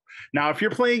get slow. Now, if you're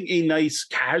playing a nice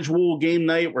casual game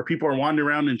night where people are wandering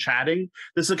around and chatting,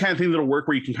 this is the kind of thing that'll work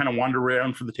where you can kind of wander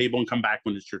around for the table and come back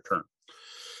when it's your turn.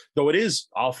 Though it is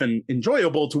often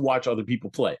enjoyable to watch other people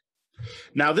play.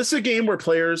 Now, this is a game where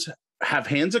players have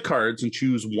hands of cards and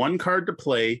choose one card to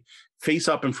play face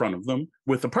up in front of them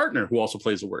with a partner who also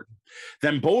plays a word.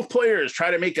 Then both players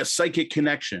try to make a psychic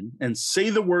connection and say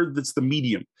the word that's the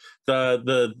medium,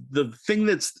 the thing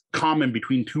that's common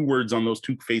between 2 words on those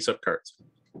 2 face up cards.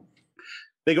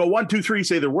 They go 1, 2, 3,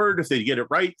 say their word. If they get it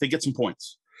right, they get some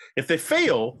points. If they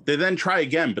fail, they then try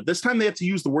again, but this time they have to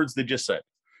use the words they just said.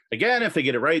 Again, if they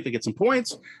get it right, they get some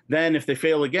points. Then if they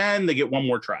fail again, they get one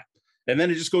more try. And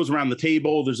then it just goes around the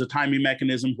table. There's a timing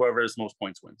mechanism. Whoever has the most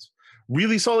points wins.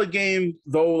 Really solid game,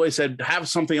 though, like I said, have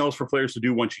something else for players to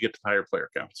do once you get to higher player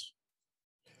counts.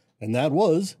 And that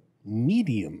was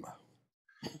Medium.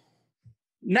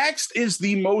 Next is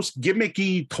the most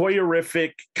gimmicky,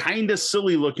 toyerific, kind of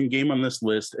silly looking game on this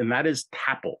list, and that is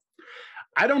Tapple.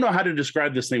 I don't know how to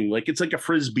describe this thing. Like, it's like a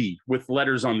Frisbee with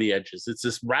letters on the edges. It's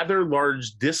this rather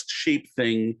large disc-shaped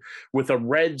thing with a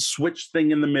red switch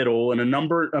thing in the middle and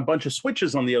a bunch of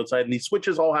switches on the outside, and these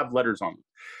switches all have letters on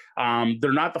them.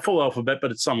 They're not the full alphabet, but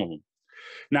it's some of them.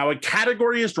 Now, a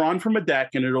category is drawn from a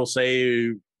deck, and it'll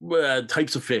say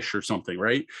types of fish or something,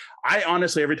 right? I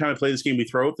honestly, every time I play this game, we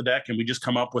throw out the deck and we just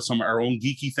come up with some of our own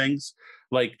geeky things.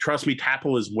 Like, trust me,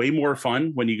 Tapple is way more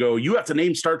fun when you have to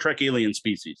name Star Trek alien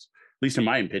species. At least in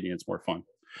my opinion, it's more fun.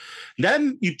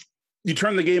 Then you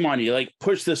turn the game on, you like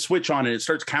push the switch on and it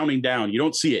starts counting down. You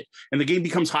don't see it. And the game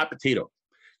becomes hot potato.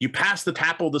 You pass the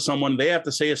Tapple to someone, they have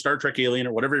to say a Star Trek alien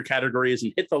or whatever your category is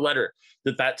and hit the letter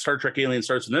that Star Trek alien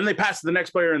starts. And then they pass to the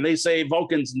next player and they say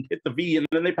Vulcans and hit the V, and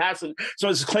then they pass it. So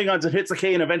it's Klingons, it hits the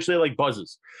K, and eventually it like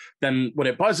buzzes. Then when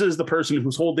it buzzes, the person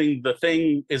who's holding the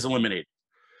thing is eliminated.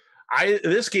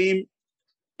 This game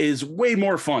is way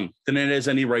more fun than it has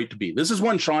any right to be. This is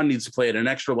one Sean needs to play at an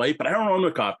extra light, but I don't own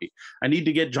a copy. I need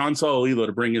to get John Salalilo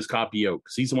to bring his copy out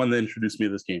because he's the one that introduced me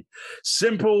to this game.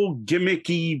 Simple,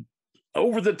 gimmicky,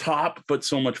 over the top, but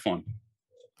so much fun.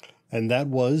 And that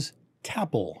was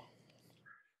Tapple.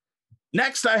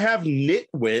 Next, I have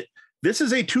Nitwit. This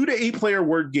is a 2 to 8 player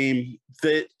word game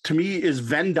that to me is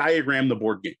Venn diagram the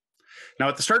board game. Now,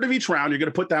 at the start of each round, you're going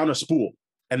to put down a spool,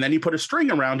 and then you put a string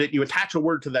around it. You attach a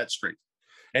word to that string.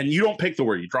 And you don't pick the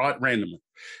word, you draw it randomly.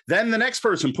 Then the next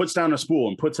person puts down a spool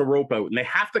and puts a rope out, and they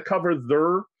have to cover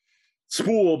their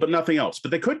spool, but nothing else.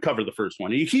 But they could cover the first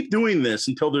one. And you keep doing this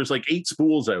until there's like 8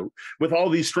 spools out with all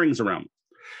these strings around them.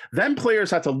 Then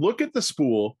players have to look at the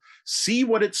spool, see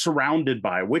what it's surrounded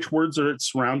by, which words are it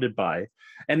surrounded by,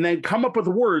 and then come up with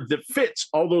a word that fits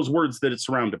all those words that it's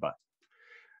surrounded by.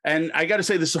 And I got to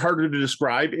say, this is harder to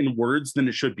describe in words than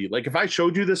it should be. Like, if I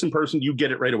showed you this in person, you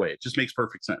get it right away. It just makes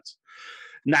perfect sense.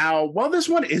 Now, while this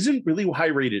one isn't really high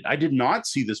rated, I did not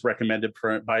see this recommended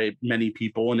by many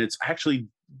people, and it's actually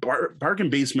bargain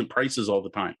basement prices all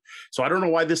the time. So I don't know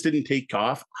why this didn't take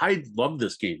off. I love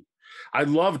this game. I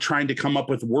love trying to come up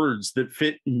with words that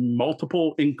fit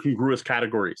multiple incongruous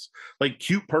categories, like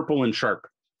cute, purple, and sharp.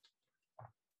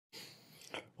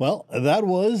 Well, that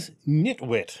was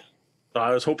Nitwit.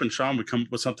 I was hoping Sean would come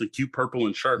up with something cute, purple,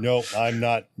 and sharp. No, I'm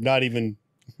not even...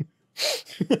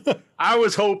 I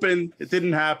was hoping. It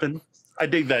didn't happen. I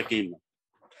dig that game.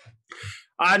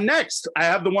 Next, I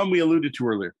have the one we alluded to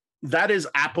earlier. That is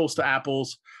Apples to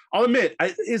Apples. I'll admit,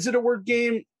 is it a word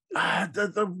game?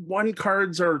 The one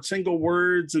cards are single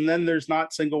words, and then there's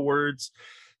not single words.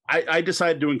 I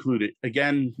decided to include it.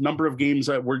 Again, number of games,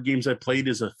 word games I played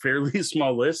is a fairly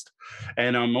small list,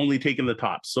 and I'm only taking the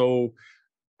top. So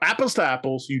Apples to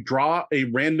Apples, you draw a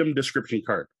random description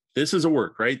card. This is a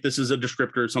word, right? This is a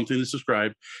descriptor, something that's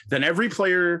described. Then every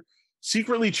player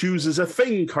secretly chooses a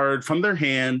thing card from their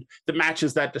hand that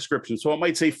matches that description. So it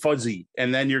might say fuzzy,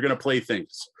 and then you're going to play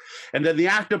things. And then the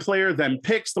active player then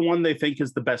picks the one they think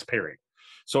is the best pairing.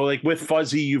 So like with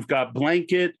fuzzy, you've got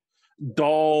blanket,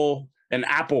 doll, and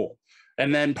apple.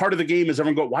 And then part of the game is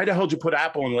everyone go, why the hell did you put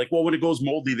apple? And like, well, when it goes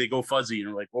moldy, they go fuzzy. And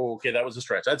you're like, oh, okay, that was a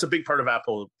stretch. That's a big part of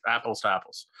apples to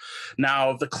apples.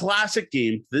 Now, the classic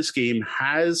game, this game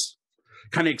has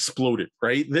kind of exploded,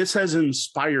 right? This has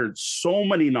inspired so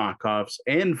many knockoffs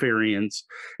and variants,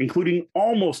 including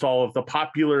almost all of the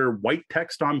popular white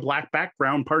text on black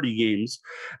background party games,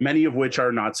 many of which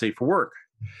are not safe for work.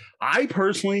 I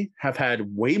personally have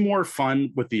had way more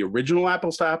fun with the original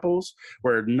Apples to Apples,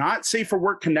 where not safe for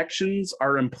work connections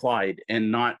are implied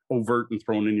and not overt and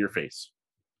thrown in your face.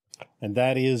 And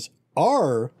that is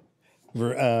our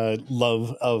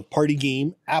love of party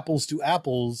game, Apples to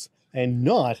Apples, and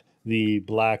not the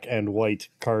black and white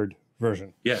card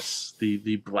version. Yes,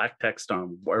 the black text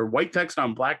on, or white text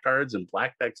on black cards and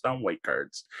black text on white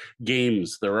cards.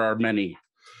 Games, there are many.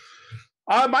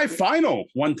 My final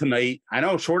one tonight, I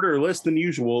know shorter list than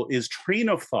usual, is Train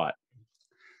of Thought.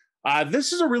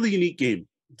 This is a really unique game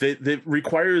that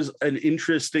requires an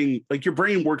interesting, like your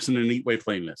brain works in a neat way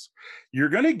playing this. You're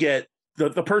going to get,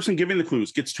 the person giving the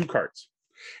clues gets 2 cards,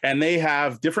 and they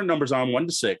have different numbers on 1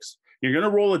 to 6. You're going to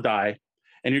roll a die,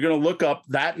 and you're going to look up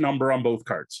that number on both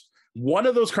cards. One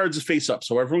of those cards is face up,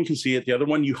 so everyone can see it. The other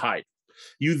one you hide.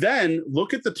 You then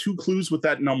look at the 2 clues with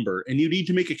that number, and you need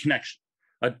to make a connection.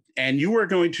 And you are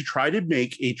going to try to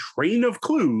make a train of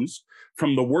clues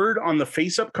from the word on the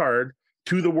face-up card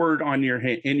to the word on your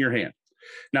in your hand.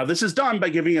 Now, this is done by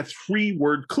giving a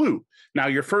 3-word clue. Now,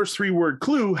 your first 3-word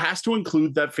clue has to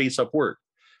include that face-up word.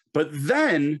 But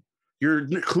then your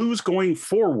clues going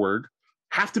forward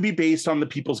have to be based on the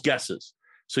people's guesses.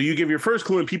 So you give your first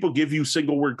clue and people give you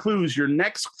single-word clues. Your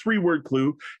next 3-word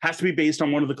clue has to be based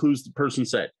on one of the clues the person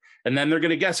said. And then they're going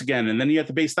to guess again. And then you have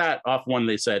to base that off one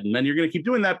they said. And then you're going to keep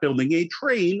doing that, building a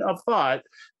train of thought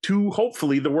to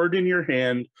hopefully the word in your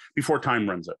hand before time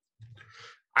runs out.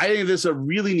 I think this is a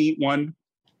really neat one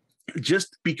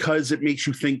just because it makes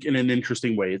you think in an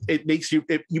interesting way. It makes you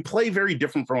play very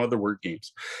different from other word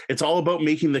games. It's all about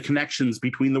making the connections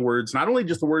between the words, not only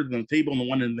just the word on the table and the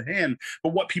one in the hand,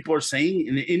 but what people are saying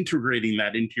and integrating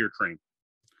that into your train.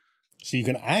 So you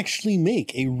can actually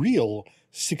make a real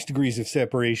 6 degrees of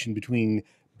separation between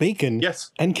Bacon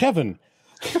and Kevin.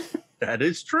 That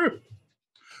is true.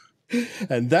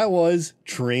 And that was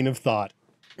Train of Thought.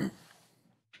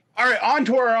 All right, on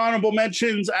to our honorable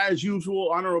mentions. As usual,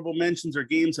 honorable mentions are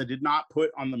games I did not put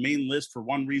on the main list for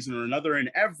one reason or another, and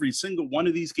every single one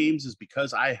of these games is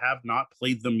because I have not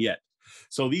played them yet.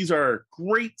 So these are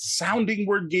great sounding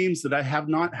word games that I have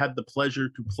not had the pleasure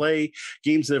to play,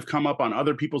 games that have come up on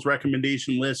other people's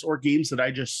recommendation lists, or games that I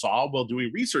just saw while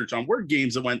doing research on word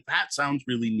games that went, that sounds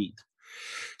really neat.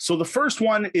 So the first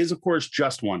one is, of course,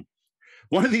 Just One.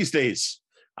 One of these days,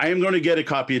 I am going to get a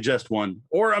copy of Just One,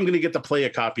 or I'm going to get to play a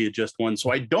copy of Just One,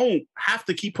 so I don't have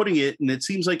to keep putting it. And it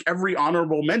seems like every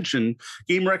honorable mention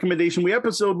game recommendation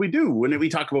we do. When we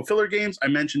talk about filler games, I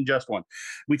mention Just One.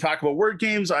 We talk about word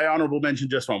games, I honorable mention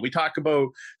Just One. We talk about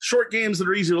short games that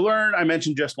are easy to learn, I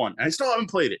mention Just One. And I still haven't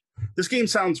played it. This game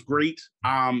sounds great.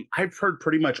 I've heard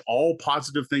pretty much all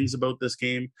positive things about this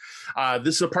game.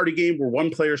 This is a party game where one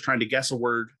player is trying to guess a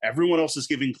word. Everyone else is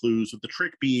giving clues, with the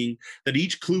trick being that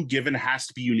each clue given has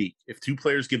to be unique. If 2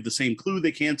 players give the same clue,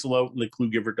 they cancel out, and the clue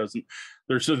giver doesn't.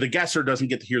 So the guesser doesn't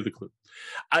get to hear the clue.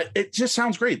 It just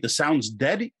sounds great. This sounds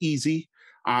dead easy.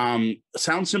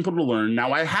 Sounds simple to learn.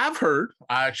 Now, I have heard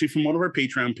actually from one of our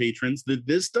Patreon patrons that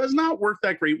this does not work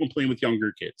that great when playing with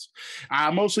younger kids,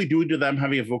 mostly due to them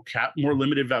having a more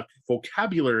limited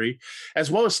vocabulary,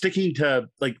 as well as sticking to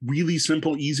like really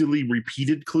simple, easily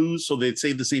repeated clues. So they'd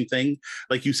say the same thing,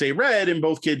 like you say red, and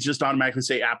both kids just automatically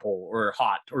say apple or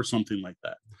hot or something like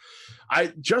that.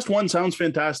 Just One sounds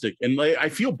fantastic, and I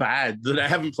feel bad that I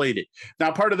haven't played it. Now,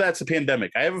 part of that's the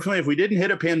pandemic. I have a feeling if we didn't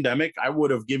hit a pandemic, I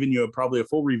would have given you probably a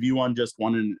full review on Just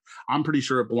One, and I'm pretty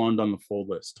sure it belonged on the full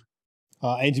list.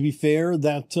 And to be fair,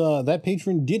 that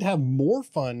patron did have more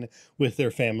fun with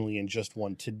their family in Just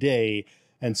One today,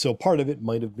 and so part of it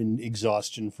might have been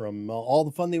exhaustion from all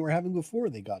the fun they were having before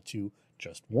they got to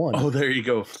Just One. Oh, there you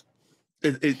go.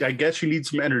 I guess you need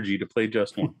some energy to play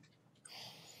Just One.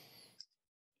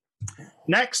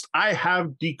 Next, I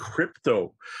have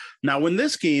Decrypto. Now, when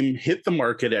this game hit the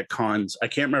market at cons, I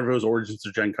can't remember if it was Origins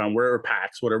or Gen Con, wherever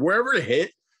PAX, wherever it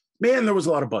hit, man, there was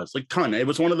a lot of buzz, like ton. It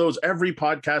was one of those, every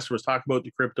podcast was talking about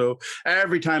Decrypto.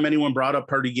 Every time anyone brought up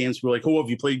party games, we were like, oh, have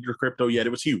you played Decrypto yet?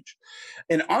 It was huge.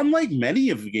 And unlike many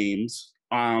of the games,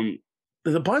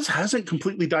 the buzz hasn't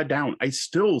completely died down. I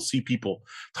still see people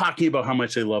talking about how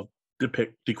much they love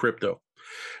Decrypto.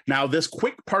 Now, this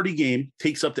quick party game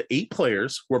takes up to 8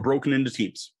 players who are broken into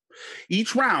teams.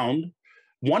 Each round,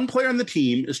 one player on the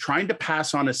team is trying to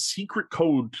pass on a secret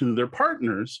code to their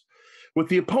partners, with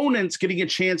the opponents getting a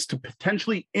chance to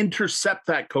potentially intercept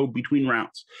that code between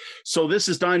rounds. So this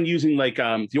is done using like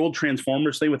the old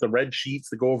Transformers thing with the red sheets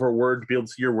that go over a word to be able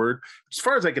to see your word. As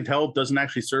far as I can tell, it doesn't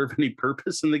actually serve any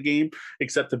purpose in the game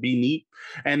except to be neat.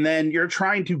 And then you're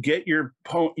trying to get your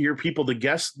people to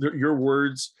guess your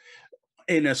words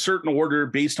in a certain order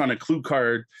based on a clue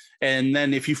card. And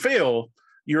then if you fail,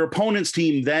 your opponent's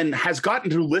team then has gotten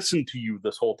to listen to you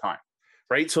this whole time,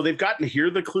 right? So they've gotten to hear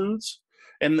the clues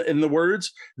and the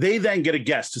words. They then get a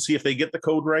guess to see if they get the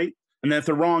code right. And then if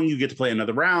they're wrong, you get to play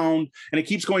another round, and it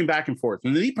keeps going back and forth.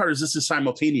 And the neat part is this is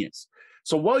simultaneous.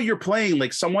 So while you're playing,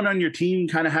 like someone on your team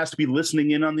kind of has to be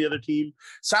listening in on the other team.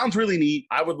 Sounds really neat.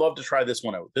 I would love to try this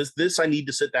one out. This I need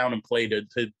to sit down and play to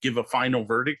give a final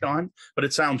verdict on, but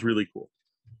it sounds really cool.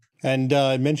 And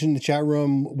I mentioned in the chat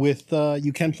room with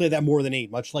you can play that more than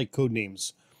 8, much like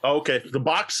Codenames. Oh, okay. The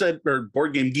box said, or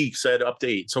Board Game Geek said up to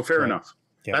 8. So fair enough.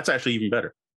 Yeah. That's actually even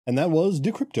better. And that was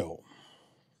Decrypto.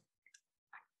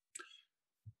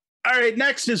 All right,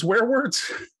 next is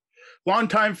Werewords.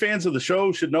 Longtime fans of the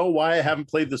show should know why I haven't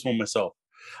played this one myself.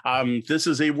 This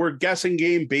is a word guessing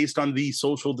game based on the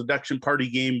social deduction party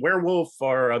game Werewolf,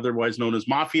 or otherwise known as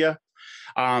Mafia.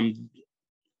 I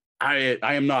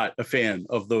am not a fan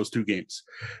of those two games.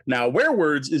 Now,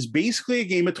 Werewords is basically a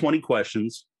game of 20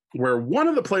 questions where one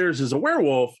of the players is a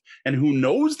werewolf and who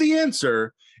knows the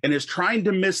answer and is trying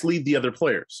to mislead the other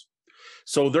players.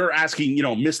 So they're asking,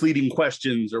 misleading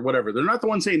questions or whatever. They're not the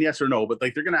ones saying yes or no, but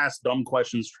like they're going to ask dumb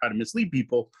questions to try to mislead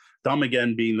people. Dumb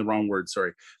again being the wrong word.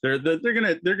 Sorry. They're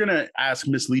gonna ask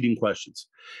misleading questions.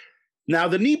 Now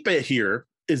the neat bit here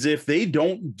is if they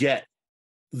don't get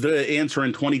the answer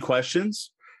in 20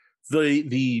 questions,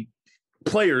 the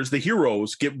players, the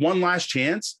heroes, get one last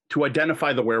chance to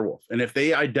identify the werewolf. And if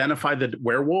they identify the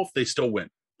werewolf, they still win.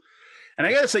 And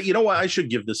I gotta say, you know what? I should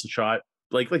give this a shot.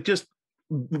 Like just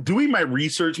doing my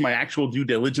research, my actual due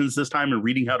diligence this time and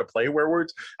reading how to play Werewords.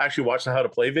 I actually watched the how to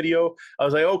play video. I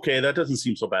was like, okay, that doesn't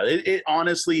seem so bad. It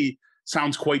honestly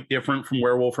sounds quite different from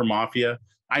Werewolf or Mafia.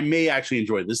 I may actually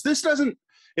enjoy this. This doesn't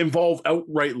involve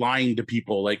outright lying to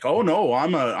people like, oh no,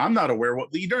 I'm not a werewolf.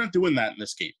 You're not doing that in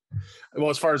this game.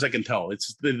 Well, as far as I can tell,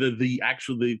 it's the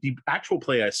actual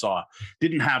play I saw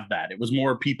didn't have that. It was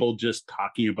more people just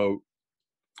talking about,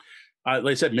 like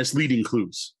I said, misleading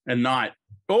clues and not,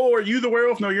 oh, are you the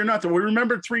werewolf? No, you're not. We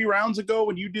remember 3 rounds ago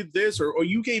when you did this, or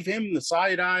you gave him the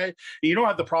side eye. And you don't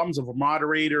have the problems of a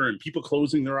moderator and people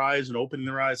closing their eyes and opening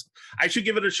their eyes. I should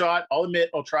give it a shot. I'll admit,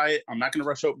 I'll try it. I'm not going to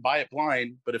rush out and buy it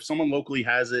blind, but if someone locally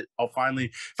has it, I'll finally,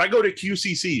 if I go to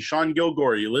QCC, Sean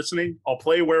Gilgore, are you listening? I'll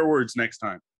play Werewords next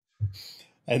time.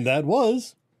 And that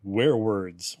was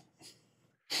Werewords.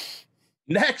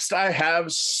 Next, I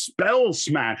have Spell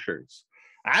Smashers.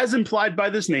 As implied by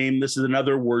this name, this is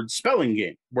another word spelling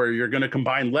game where you're going to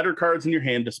combine letter cards in your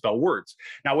hand to spell words.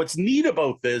 Now, what's neat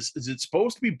about this is it's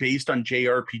supposed to be based on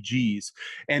JRPGs,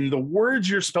 and the words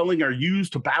you're spelling are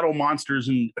used to battle monsters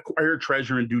and acquire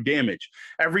treasure and do damage.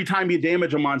 Every time you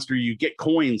damage a monster, you get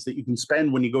coins that you can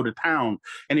spend when you go to town.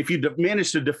 And if you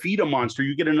manage to defeat a monster,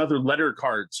 you get another letter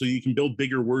card so you can build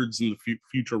bigger words in the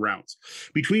future rounds.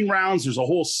 Between rounds, there's a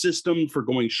whole system for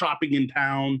going shopping in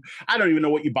town. I don't even know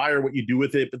what you buy or what you do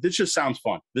with it, but this just sounds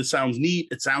fun. This sounds neat.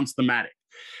 It sounds thematic.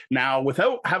 Now,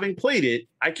 without having played it,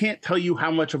 I can't tell you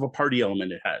how much of a party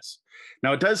element it has.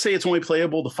 Now, it does say it's only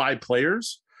playable to 5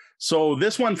 players. So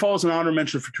this one falls in honor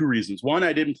mention for 2 reasons. 1,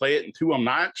 I didn't play it, and 2, I'm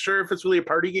not sure if it's really a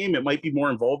party game. It might be more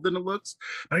involved than it looks.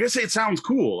 But I gotta say, it sounds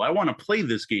cool. I want to play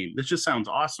this game. This just sounds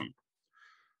awesome.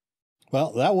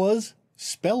 Well, that was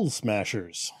Spell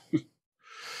Smashers.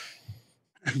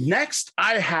 Next,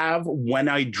 I have When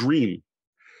I Dream.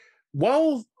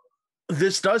 Well,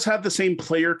 this does have the same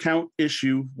player count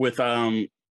issue with doesn't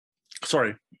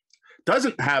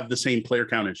have the same player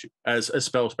count issue as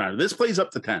Spell Smatter. This plays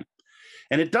up to 10.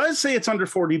 And it does say it's under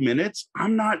 40 minutes.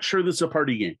 I'm not sure this is a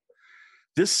party game.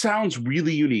 This sounds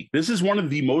really unique. This is one of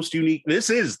the most unique. This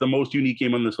is the most unique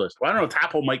game on this list. Well, I don't know.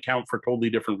 Tapple might count for totally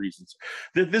different reasons.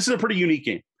 This is a pretty unique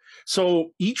game.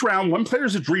 So each round, one player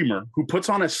is a dreamer who puts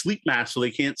on a sleep mask so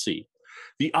they can't see.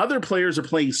 The other players are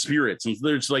playing spirits, and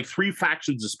there's like 3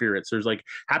 factions of spirits. There's like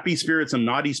happy spirits and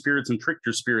naughty spirits and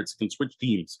trickster spirits that can switch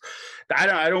teams.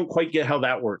 I don't quite get how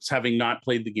that works, having not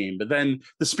played the game. But then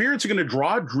the spirits are going to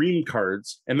draw dream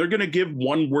cards, and they're going to give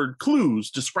 1-word clues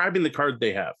describing the card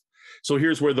they have. So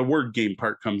here's where the word game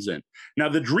part comes in. Now,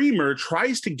 the dreamer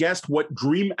tries to guess what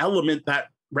dream element that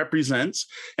represents,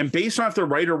 and based on if they're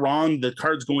right or wrong, the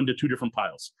cards go into 2 different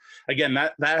piles. Again,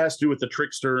 that has to do with the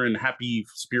trickster and happy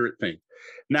spirit thing.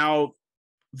 Now,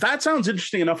 that sounds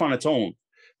interesting enough on its own,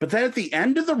 but then at the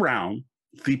end of the round,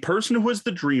 the person who is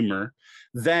the dreamer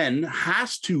then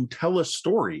has to tell a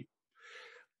story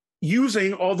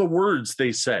using all the words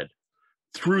they said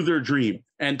through their dream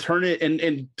and turn it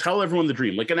and tell everyone the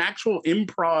dream, like an actual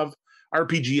improv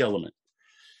RPG element.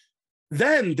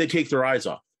 Then they take their eyes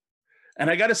off. And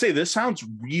I got to say, this sounds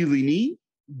really neat,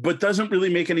 but doesn't really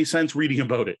make any sense reading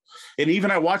about it. And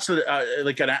even I watched it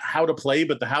like a how to play,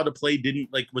 but the how to play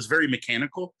was very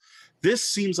mechanical. This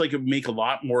seems like it would make a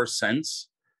lot more sense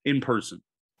in person.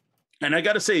 And I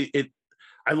got to say,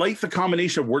 I like the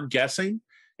combination of word guessing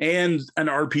and an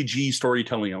RPG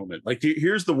storytelling element. Like,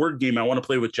 here's the word game I want to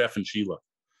play with Jeff and Sheila.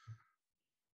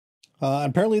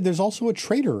 Apparently there's also a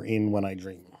traitor in When I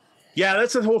Dream. Yeah,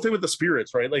 that's the whole thing with the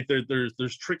spirits, right? Like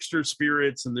there's trickster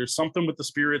spirits, and there's something with the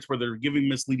spirits where they're giving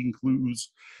misleading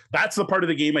clues. That's the part of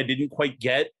the game I didn't quite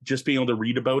get, just being able to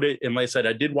read about it. And like I said,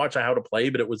 I did watch how to play,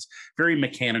 but it was very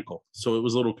mechanical, so it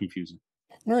was a little confusing.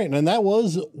 All right, and that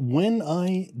was When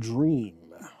I Dream.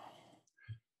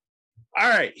 All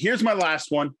right, here's my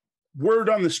last one. Word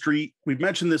on the Street. We've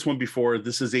mentioned this one before.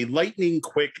 This is a lightning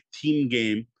quick team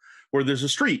game where there's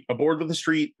a board with a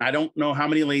street. I don't know how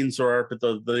many lanes there are, but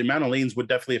the amount of lanes would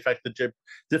definitely affect the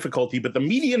difficulty. But the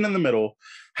median in the middle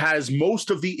has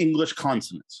most of the English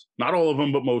consonants. Not all of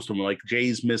them, but most of them. Like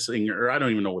J's missing, or I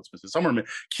don't even know what's missing. Somewhere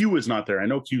Q is not there. I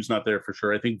know Q's not there for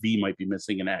sure. I think V might be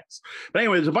missing an X. But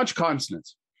anyway, there's a bunch of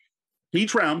consonants.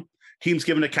 Each round, team's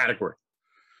given a category.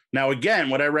 Now, again,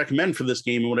 what I recommend for this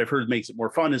game and what I've heard makes it more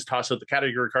fun is toss out the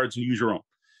category cards and use your own.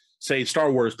 Say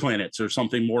Star Wars planets or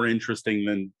something more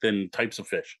interesting than types of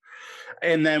fish.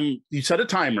 And then you set a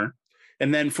timer.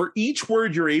 And then for each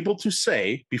word you're able to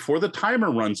say before the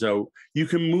timer runs out, you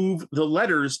can move the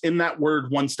letters in that word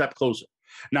one step closer.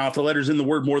 Now, if the letter's in the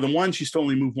word more than once, you still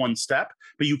only move one step,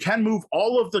 but you can move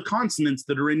all of the consonants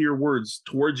that are in your words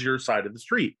towards your side of the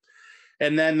street.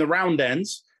 And then the round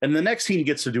ends, and the next team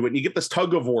gets to do it. And you get this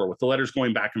tug of war with the letters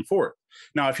going back and forth.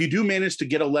 Now, if you do manage to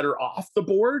get a letter off the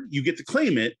board, you get to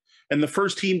claim it. And the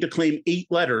first team to claim 8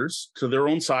 letters to their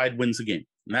own side wins the game.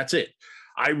 And that's it.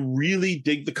 I really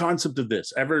dig the concept of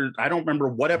this. I don't remember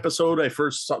what episode I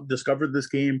first discovered this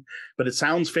game, but it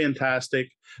sounds fantastic.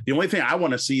 The only thing I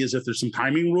want to see is if there's some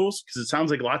timing rules, because it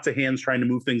sounds like lots of hands trying to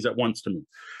move things at once to me.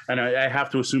 And I have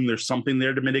to assume there's something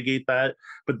there to mitigate that.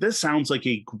 But this sounds like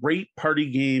a great party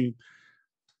game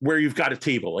where you've got a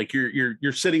table, like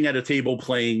you're sitting at a table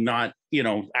playing, not,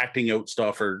 acting out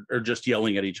stuff or just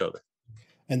yelling at each other.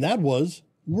 And that was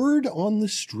Word on the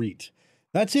Street.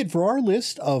 That's it for our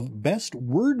list of best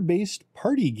word-based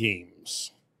party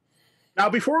games. Now,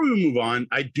 before we move on,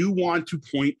 I do want to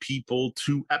point people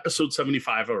to episode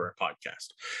 75 of our podcast.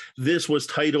 This was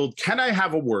titled, Can I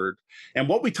Have a Word? And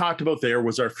what we talked about there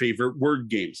was our favorite word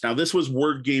games. Now, this was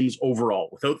word games overall,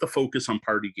 without the focus on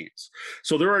party games.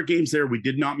 So there are games there we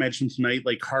did not mention tonight,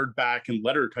 like Hardback and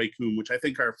Letter Tycoon, which I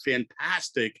think are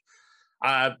fantastic,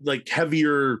 like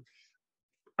heavier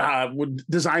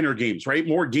designer games, right?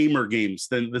 More gamer games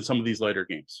than some of these lighter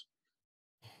games.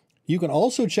 You can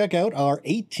also check out our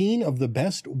 18 of the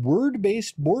best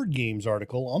word-based board games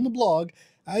article on the blog.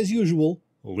 As usual,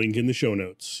 link in the show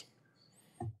notes.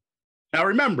 Now,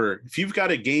 remember, if you've got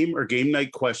a game or game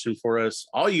night question for us,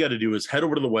 all you got to do is head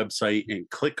over to the website and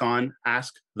click on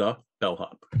Ask the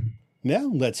Bellhop.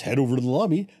 Now, let's head over to the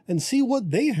lobby and see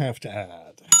what they have to add.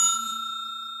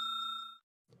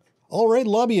 All right,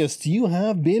 lobbyists, you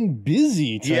have been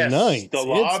busy tonight. Yes, the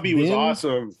lobby was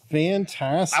awesome.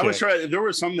 Fantastic. There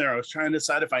were some there. I was trying to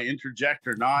decide if I interject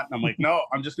or not. And I'm like, no,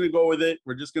 I'm just going to go with it.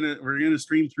 We're going to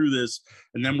stream through this,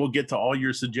 and then we'll get to all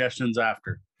your suggestions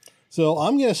after. So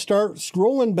I'm going to start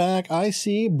scrolling back. I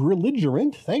see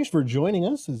Belligerent. Thanks for joining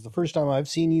us. This is the first time I've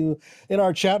seen you in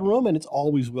our chat room, and it's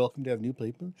always welcome to have new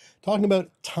people. Talking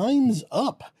about Time's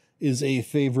Up is a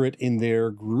favorite in their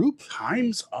group.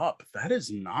 Time's Up. That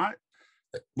is not.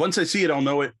 Once I see it, I'll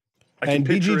know it. And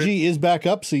BGG is back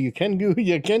up, so you can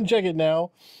check it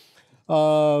now.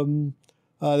 There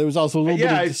was also a little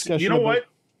bit of discussion. You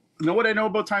know what I know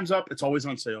about Time's Up? It's always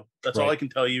on sale. That's all I can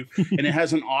tell you. And it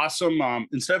has an awesome,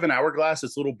 instead of an hourglass,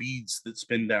 it's little beads that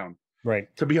spin down. Right.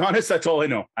 To be honest, that's all I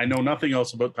know. I know nothing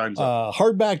else about Time's Up.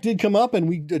 Hardback did come up, and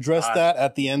we addressed that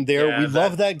at the end there. We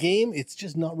love that game. It's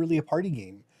just not really a party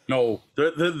game. No,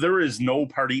 there is no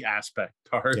party aspect.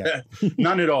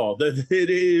 None at all. It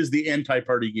is the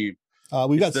anti-party game.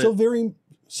 We got so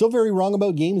very wrong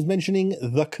about games mentioning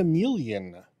The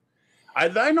Chameleon.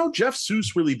 I know Jeff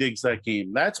Seuss really digs that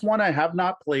game. That's one I have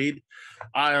not played.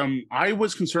 I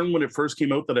was concerned when it first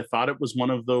came out that I thought it was one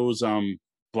of those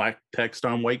black text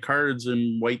on white cards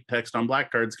and white text on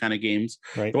black cards kind of games.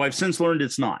 Right. Though I've since learned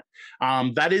it's not.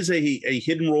 That is a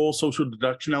hidden role social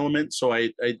deduction element. So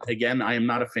I am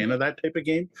not a fan of that type of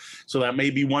game. So that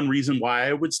may be one reason why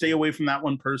I would stay away from that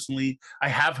one personally. I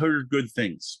have heard good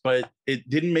things, but it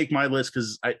didn't make my list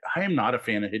because I am not a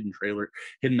fan of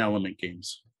hidden element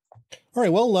games. All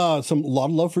right. Well, lot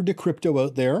of love for Decrypto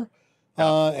out there.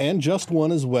 And just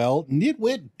one as well.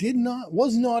 Nitwit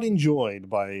was not enjoyed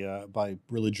by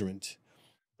Belligerent.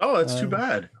 Oh, that's too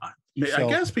bad. I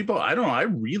guess people, I don't know. I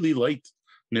really liked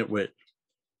Nitwit.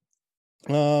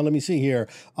 Let me see here.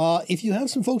 If you have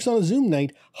some folks on a Zoom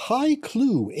night, High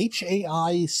Clue,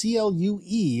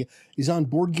 HAICLUE, is on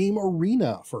Board Game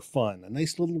Arena for fun. A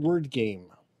nice little word game.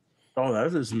 Oh,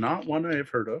 that is not one I have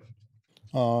heard of.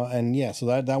 And yeah, so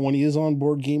that one is on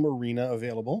Board Game Arena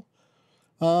available.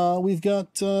 We've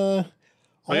got I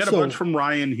got a bunch from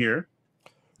Ryan here.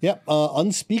 Yep.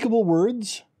 Unspeakable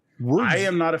Words. I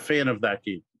am not a fan of that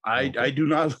game. I do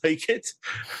not like it.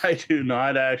 I do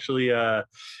not actually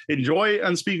enjoy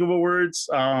unspeakable words.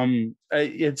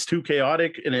 It's too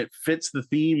chaotic and it fits the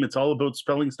theme. It's all about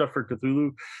spelling stuff for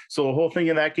Cthulhu. So the whole thing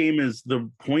of that game is the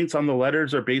points on the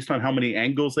letters are based on how many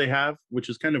angles they have, which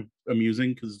is kind of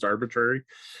amusing because it's arbitrary.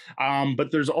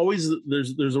 But there's always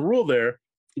there's a rule there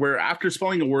where after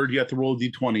spelling a word, you have to roll a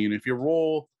d20, and if you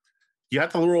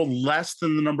have to roll less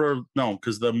than the number of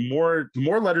because the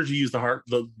more letters you use,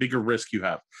 the bigger risk you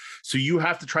have. So you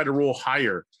have to try to roll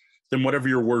higher than whatever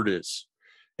your word is.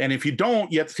 And if you don't,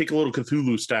 you have to take a little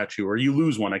Cthulhu statue, or you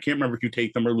lose one. I can't remember if you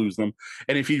take them or lose them.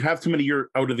 And if you have too many, you're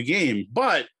out of the game.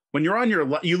 But when you're on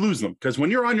you lose them, because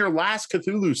when you're on your last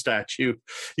Cthulhu statue,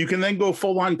 you can then go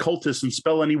full on cultist and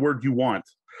spell any word you want.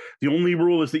 The only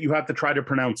rule is that you have to try to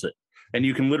pronounce it, and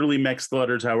you can literally mix the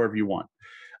letters however you want.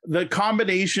 The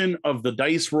combination of the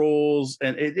dice rolls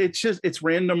and it's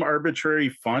random, arbitrary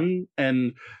fun.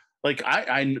 And like,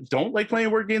 I don't like playing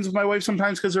word games with my wife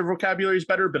sometimes because her vocabulary is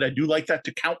better, but I do like that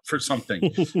to count for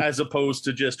something as opposed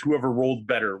to just whoever rolled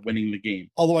better winning the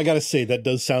game. Although I got to say, that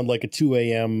does sound like a 2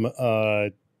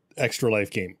 a.m. Extra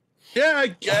Life game. Yeah, I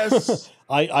guess.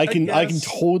 I can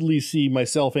totally see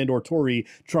myself and or Tori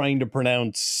trying to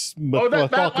pronounce. That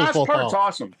last part's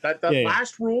awesome. That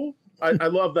last rule, I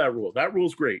love that rule. That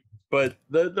rule's great. But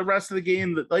the rest of the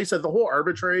game, like I said, the whole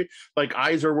arbitrary, like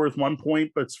I's are worth 1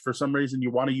 point, but for some reason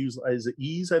you want to use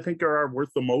E's, I think are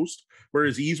worth the most.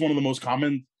 Whereas E's one of the most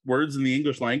common words in the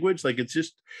English language. Like it's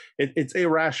just it's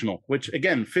irrational, which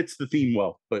again fits the theme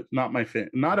well, but not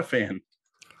a fan.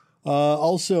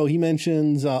 Also, he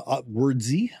mentions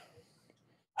Wordsy.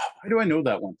 Why do I know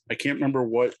that one? I can't remember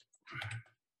what.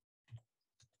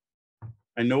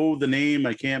 I know the name.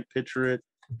 I can't picture it.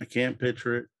 The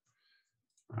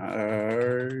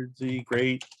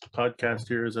great podcast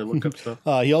here as I look up stuff.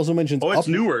 He also mentions. Oh, it's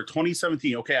newer,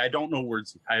 2017. Okay, I don't know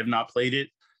words. I have not played it.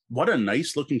 What a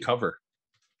nice looking cover.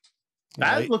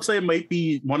 That looks like it might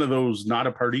be one of those not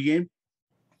a party game.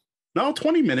 No,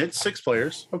 20 minutes, 6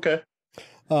 players. Okay.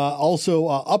 Also,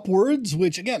 Upwards,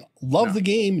 which again, love the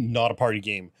game, not a party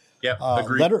game. Yeah,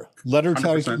 agreed.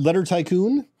 Letter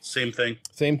Tycoon. Same thing.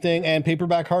 And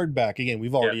Paperback Hardback. Again,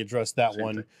 we've already addressed that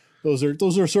one. Thing.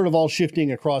 Those are sort of all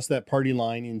shifting across that party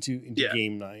line into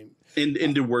game 9.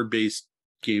 Into word-based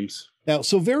games. Now,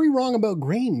 So Very Wrong About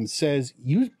Graham says,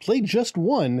 you play just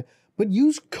one, but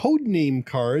use codename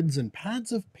cards and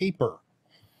pads of paper.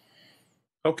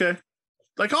 Okay.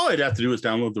 Like, all I'd have to do is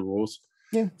download the rules.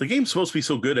 Yeah. The game's supposed to be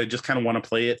so good, I just kind of want to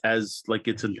play it as, like,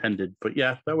 it's intended. But,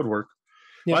 yeah, that would work.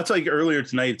 Yeah. Well, that's like earlier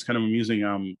tonight. It's kind of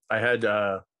amusing. I had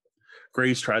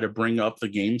Grace try to bring up the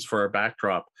games for our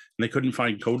backdrop, and they couldn't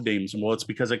find code names. Well, it's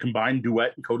because I combined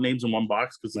Duet and code names in one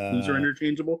box because the clues are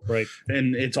interchangeable. Right.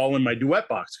 And it's all in my Duet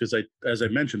box because as I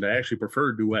mentioned, I actually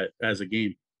prefer Duet as a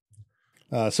game.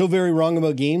 So Very Wrong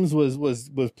About Games was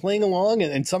playing along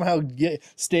and somehow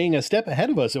staying a step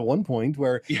ahead of us at one point,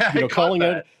 where calling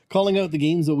out the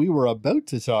games that we were about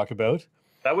to talk about.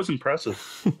 That was impressive.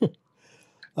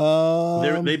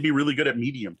 They'd be really good at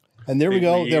medium. And there we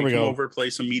go. Come over, play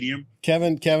some medium.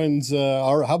 Kevin's.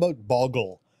 How about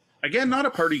Boggle? Again, not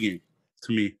a party game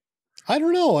to me. I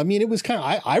don't know. I mean, it was kind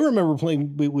of. I remember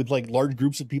playing with like large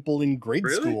groups of people in grade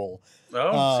school.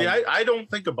 Oh, see, I don't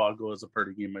think of Boggle as a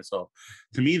party game myself.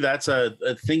 To me, that's a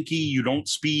thinky. You don't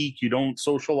speak, you don't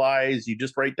socialize, you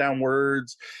just write down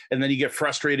words, and then you get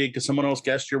frustrated because someone else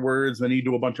guessed your words. Then you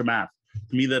do a bunch of math.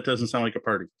 To me, that doesn't sound like a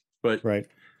party. But right.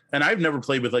 And I've never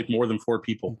played with like more than 4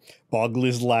 people. Boggle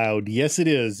is loud. Yes, it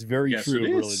is. Very true.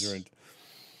 Really.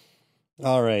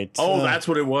 All right. Oh, that's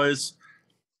what it was.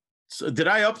 So did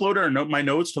I upload my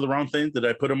notes to the wrong thing? Did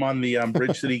I put them on the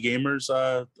Bridge City Gamers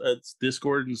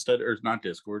Discord instead, or not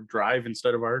Discord, Drive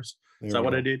instead of ours? Is that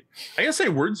what I did? I gotta say,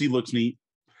 Wordsy looks neat.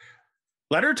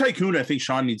 Letter Tycoon, I think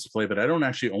Sean needs to play, but I don't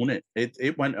actually own it.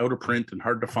 It went out of print and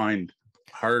hard to find.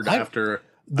 After.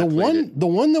 The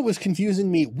one that was confusing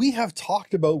me, we have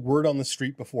talked about Word on the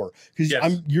Street before,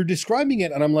 because you're describing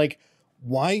it and I'm like,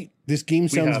 why this game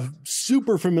sounds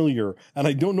super familiar, and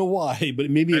I don't know why, but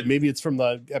maybe it's from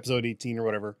the episode 18 or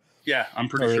whatever. Yeah, I'm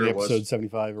pretty sure it was episode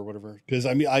 75 or whatever. Because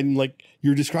I mean, I'm like,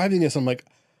 you're describing this, I'm like,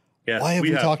 why have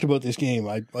we talked about this game?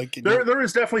 I like there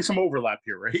is definitely some overlap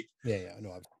here, right? Yeah, I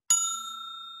know.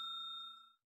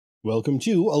 Welcome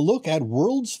to a look at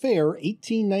World's Fair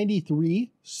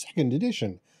 1893 2nd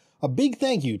edition. A big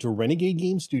thank you to Renegade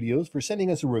Game Studios for sending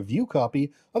us a review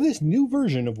copy of this new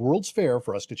version of World's Fair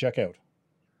for us to check out.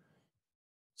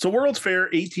 So World's Fair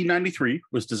 1893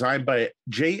 was designed by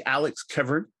J. Alex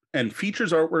Kevern and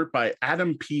features artwork by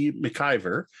Adam P.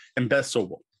 McIver and Beth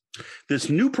Sobel. This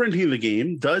new printing of the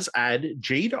game does add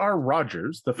Jade R.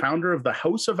 Rogers, the founder of the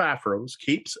House of Afros,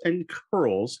 Capes and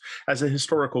Curls, as a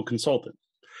historical consultant.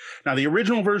 Now, the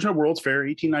original version of World's Fair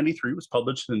 1893 was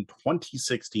published in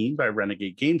 2016 by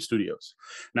Renegade Game Studios.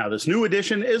 Now, this new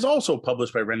edition is also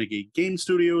published by Renegade Game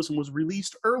Studios and was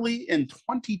released early in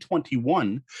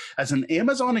 2021 as an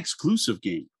Amazon exclusive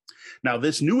game. Now,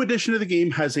 this new edition of the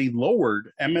game has a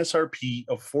lowered MSRP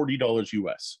of $40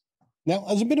 US. Now,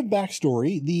 as a bit of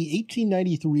backstory, the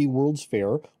 1893 World's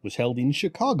Fair was held in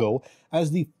Chicago as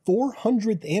the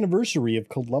 400th anniversary of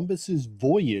Columbus's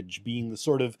voyage being the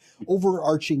sort of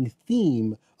overarching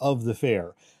theme of the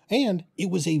fair. And it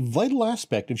was a vital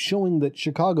aspect of showing that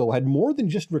Chicago had more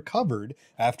than just recovered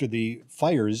after the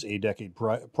fires a decade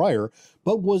prior,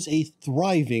 but was a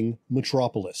thriving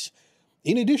metropolis.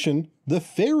 In addition, the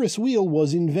Ferris wheel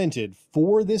was invented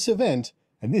for this event,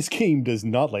 and this game does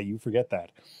not let you forget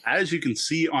that. As you can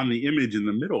see on the image in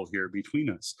the middle here between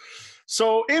us.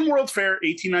 So in World's Fair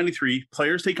 1893,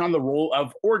 players take on the role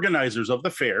of organizers of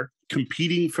the fair,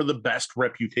 competing for the best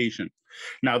reputation.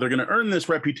 Now, they're going to earn this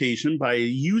reputation by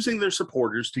using their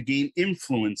supporters to gain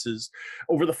influences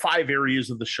over the 5 areas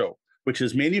of the show, which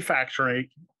is manufacturing,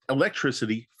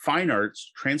 electricity, fine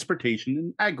arts, transportation,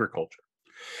 and agriculture.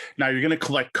 Now, you're going to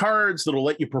collect cards that'll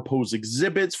let you propose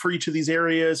exhibits for each of these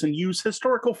areas and use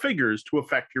historical figures to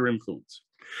affect your influence.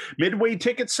 Midway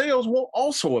ticket sales will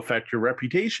also affect your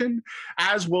reputation,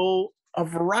 as will the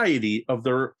variety of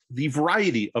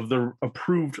the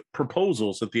approved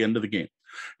proposals at the end of the game.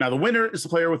 Now, the winner is the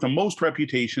player with the most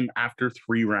reputation after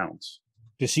 3 rounds.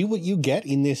 To see what you get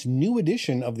in this new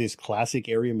edition of this classic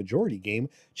area majority game,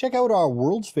 check out our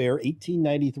World's Fair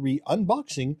 1893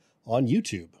 unboxing on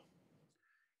YouTube.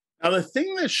 Now, the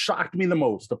thing that shocked me the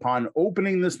most upon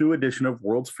opening this new edition of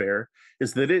World's Fair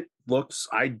is that it looks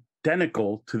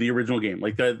identical to the original game.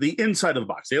 Like the inside of the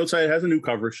box. The outside has a new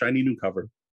cover, shiny new cover.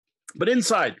 But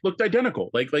inside looked identical,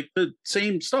 like the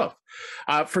same stuff.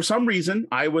 For some reason,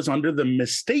 I was under the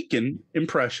mistaken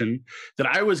impression that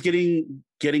I was getting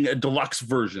a deluxe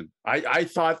version. I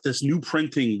thought this new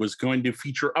printing was going to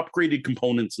feature upgraded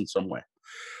components in some way.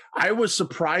 I was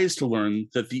surprised to learn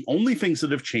that the only things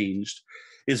that have changed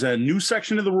is a new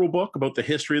section of the rulebook about the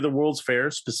history of the World's Fair,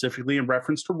 specifically in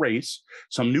reference to race,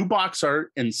 some new box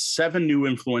art, and 7 new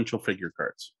influential figure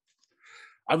cards.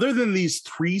 Other than these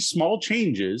 3 small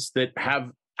changes that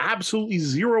have absolutely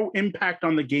zero impact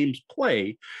on the game's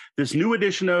play, this new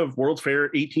edition of World's Fair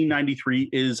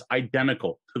 1893 is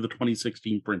identical to the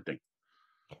 2016 printing.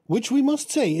 Which we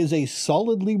must say is a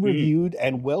solidly reviewed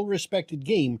and well-respected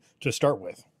game to start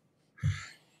with.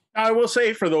 I will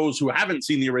say, for those who haven't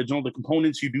seen the original, the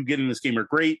components you do get in this game are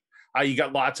great. You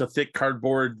got lots of thick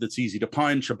cardboard that's easy to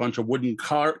punch, a bunch of wooden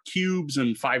cubes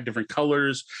in 5 different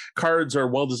colors. Cards are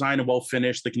well-designed and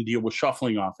well-finished that can deal with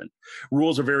shuffling often.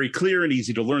 Rules are very clear and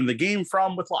easy to learn the game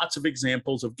from, with lots of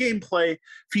examples of gameplay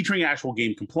featuring actual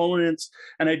game components.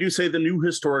 And I do say the new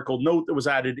historical note that was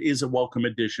added is a welcome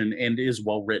addition and is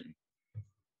well-written.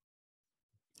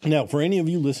 Now, for any of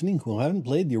you listening who haven't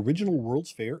played the original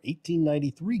World's Fair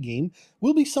 1893 game,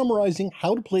 we'll be summarizing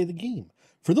how to play the game.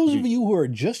 For those of you who are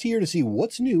just here to see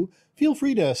what's new, feel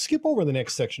free to skip over the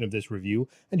next section of this review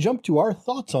and jump to our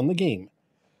thoughts on the game.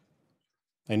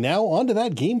 And now on to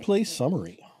that gameplay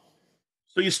summary.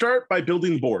 So you start by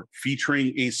building the board,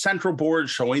 featuring a central board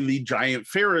showing the giant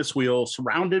Ferris wheel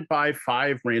surrounded by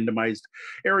 5 randomized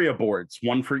area boards,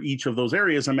 1 for each of those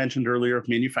areas I mentioned earlier of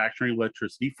manufacturing,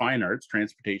 electricity, fine arts,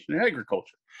 transportation, and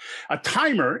agriculture. A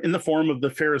timer in the form of the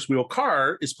Ferris wheel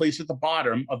car is placed at the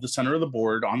bottom of the center of the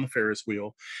board on the Ferris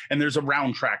wheel, and there's a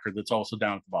round tracker that's also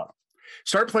down at the bottom.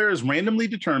 Start player is randomly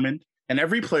determined, and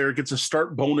every player gets a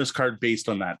start bonus card based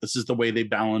on that. This is the way they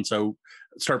balance out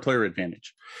start player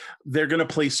advantage. They're going to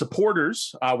place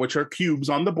supporters, which are cubes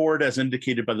on the board as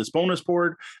indicated by this bonus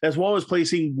board, as well as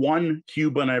placing 1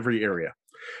 cube on every area.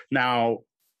 Now,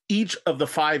 each of the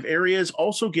 5 areas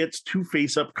also gets 2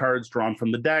 face-up cards drawn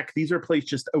from the deck. These are placed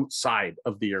just outside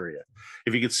of the area.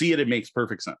 If you can see it, it makes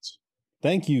perfect sense.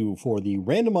 Thank you for the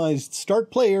randomized start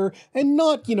player and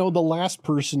not, the last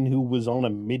person who was on a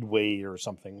midway or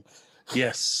something.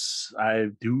 Yes,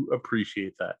 I do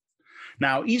appreciate that.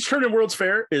 Now, each turn in World's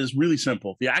Fair is really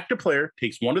simple. The active player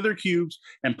takes 1 of their cubes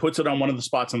and puts it on one of the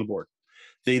spots on the board.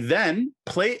 They then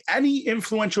play any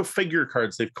influential figure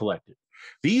cards they've collected.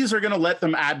 These are going to let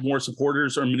them add more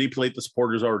supporters or manipulate the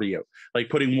supporters already out, like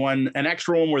putting an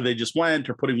extra one where they just went,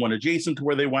 or putting one adjacent to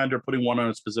where they went, or putting one on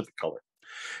a specific color.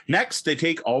 Next, they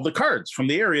take all the cards from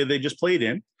the area they just played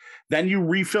in. Then you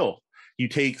refill. You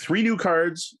take 3 new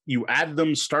cards, you add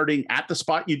them starting at the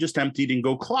spot you just emptied and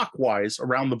go clockwise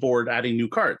around the board, adding new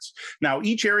cards. Now,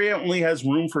 each area only has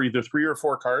room for either 3 or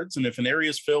 4 cards, and if an area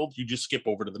is filled, you just skip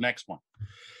over to the next one.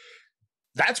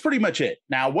 That's pretty much it.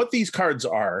 Now, what these cards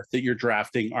are that you're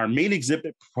drafting are main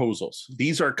exhibit proposals.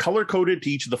 These are color-coded to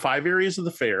each of the 5 areas of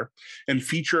the fair and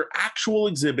feature actual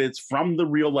exhibits from the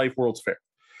real-life World's Fair.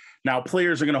 Now,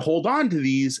 players are going to hold on to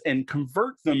these and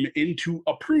convert them into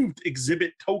approved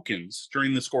exhibit tokens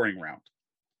during the scoring round.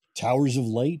 Towers of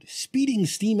light, speeding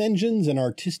steam engines, and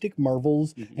artistic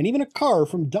marvels, and even a car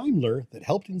from Daimler that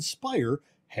helped inspire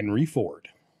Henry Ford.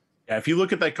 Yeah, if you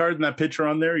look at that card and that picture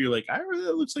on there, you're like,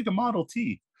 that looks like a Model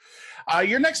T.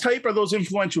 Your next type are those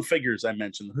influential figures I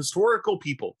mentioned, the historical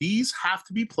people. These have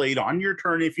to be played on your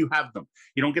turn if you have them.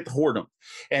 You don't get to hoard them.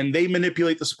 And they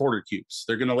manipulate the supporter cubes.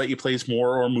 They're going to let you place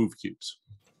more or move cubes.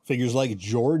 Figures like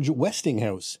George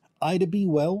Westinghouse, Ida B.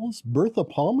 Wells, Bertha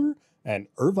Palmer, and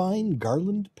Irvine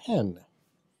Garland Penn.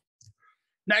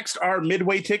 Next are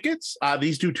midway tickets.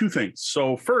 These do 2 things.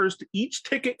 So first, each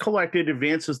ticket collected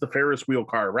advances the Ferris wheel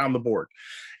car around the board.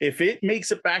 If it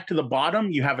makes it back to the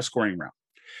bottom, you have a scoring round.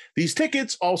 These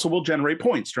tickets also will generate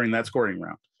points during that scoring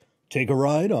round. Take a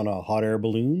ride on a hot air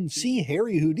balloon, see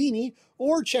Harry Houdini,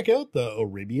 or check out the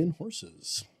Arabian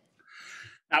horses.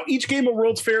 Now, each game of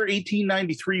World's Fair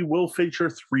 1893 will feature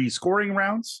 3 scoring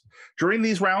rounds. During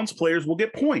these rounds, players will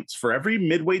get points for every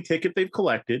midway ticket they've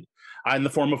collected in the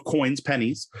form of coins,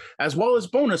 pennies, as well as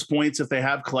bonus points if they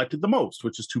have collected the most,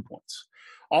 which is 2 points.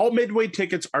 All midway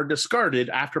tickets are discarded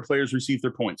after players receive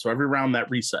their points, so every round that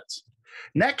resets.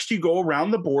 Next, you go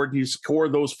around the board and you score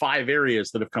those 5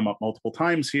 areas that have come up multiple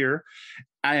times here,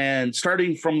 and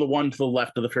starting from the one to the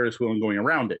left of the Ferris wheel and going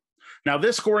around it. Now,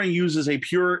 this scoring uses a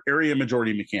pure area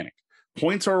majority mechanic.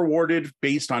 Points are awarded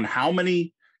based on how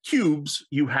many cubes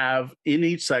you have in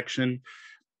each section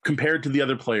compared to the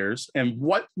other players, and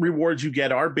what rewards you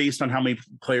get are based on how many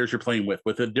players you're playing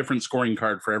with a different scoring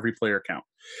card for every player count.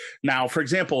 Now, for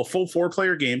example, a full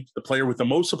 4-player game, the player with the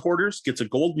most supporters gets a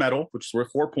gold medal, which is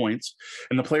worth 4 points,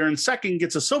 and the player in second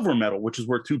gets a silver medal, which is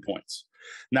worth 2 points.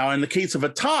 Now, in the case of a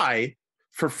tie,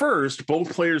 for first,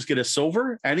 both players get a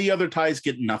silver, any other ties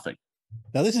get nothing.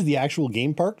 Now, this is the actual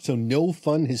game park, so no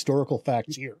fun historical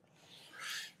facts here.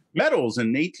 Medals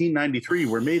in 1893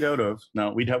 were made out of,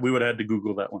 we would have had to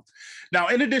Google that one. Now,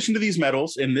 in addition to these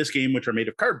medals in this game, which are made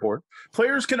of cardboard,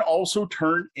 players can also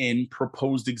turn in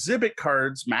proposed exhibit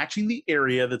cards matching the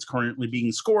area that's currently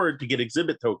being scored to get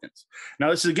exhibit tokens. Now,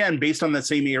 this is, again, based on that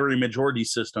same area majority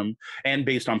system and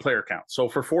based on player count. So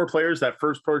for 4 players, that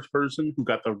first person who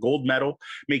got the gold medal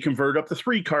may convert up to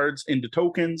 3 cards into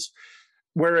tokens,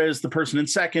 whereas the person in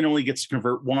second only gets to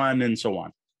convert 1, and so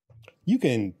on.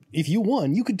 If you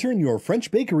won, you could turn your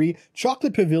French bakery,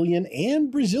 chocolate pavilion, and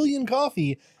Brazilian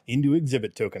coffee into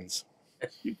exhibit tokens.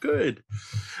 You could.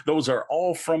 Those are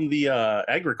all from the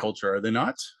agriculture, are they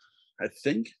not? I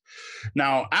think.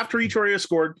 Now, after each area is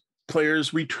scored,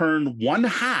 players return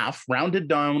 1/2 rounded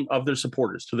down of their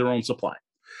supporters to their own supply,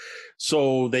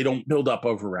 so they don't build up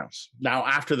over rounds. Now,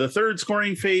 after the 3rd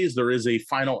scoring phase, there is a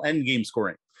final end game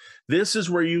scoring. This is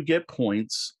where you get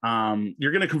points.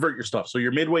 You're going to convert your stuff. So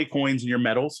your midway coins and your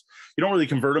medals, you don't really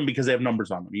convert them because they have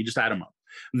numbers on them. You just add them up.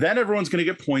 Then everyone's going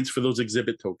to get points for those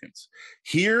exhibit tokens.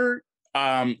 Here,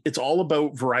 it's all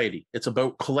about variety. It's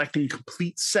about collecting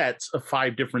complete sets of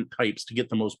 5 different types to get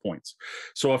the most points.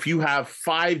 So if you have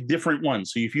 5 different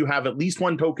ones, so if you have at least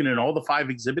 1 token in all the 5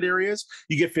 exhibit areas,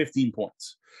 you get 15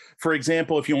 points. For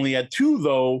example, if you only had 2,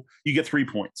 though, you get 3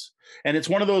 points. And it's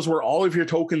one of those where all of your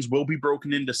tokens will be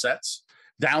broken into sets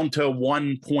down to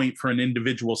 1 point for an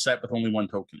individual set with only 1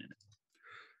 token in it.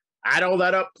 Add all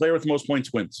that up, player with the most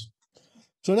points wins.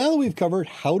 So now that we've covered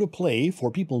how to play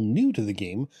for people new to the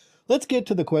game, let's get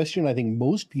to the question I think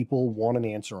most people want an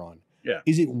answer on. Yeah.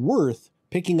 Is it worth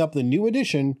picking up the new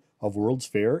edition of World's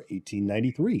Fair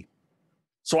 1893?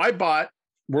 So I bought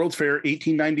World's Fair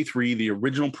 1893, the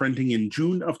original printing in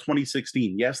June of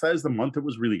 2016. Yes, that is the month it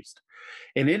was released.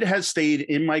 And it has stayed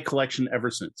in my collection ever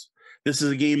since. This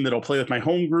is a game that I'll play with my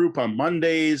home group on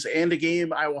Mondays, and a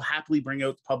game I will happily bring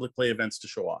out to public play events to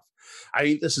show off. I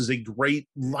think this is a great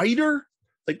lighter,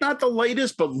 like not the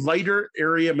lightest, but lighter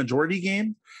area majority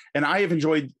game. And I have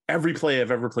enjoyed every play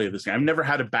I've ever played this game. I've never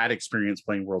had a bad experience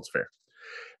playing World's Fair.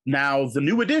 Now, the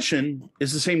new edition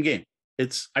is the same game.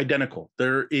 It's identical.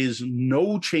 There is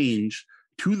no change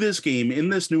to this game in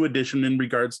this new edition in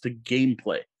regards to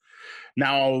gameplay.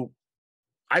 Now,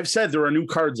 I've said there are new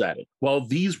cards added. Well,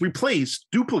 these replace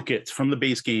duplicates from the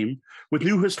base game with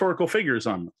new historical figures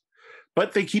on them.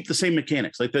 But they keep the same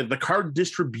mechanics. Like the card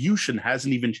distribution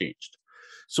hasn't even changed.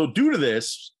 So due to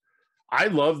this, I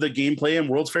love the gameplay in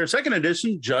World's Fair 2nd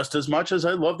Edition just as much as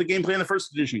I love the gameplay in the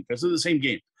 1st Edition because of the same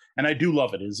game. And I do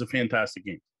love it. It is a fantastic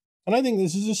game. And I think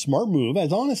this is a smart move,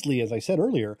 as honestly, as I said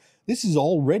earlier, this is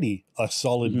already a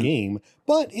solid game,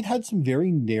 but it had some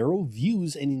very narrow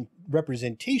views and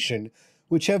representation,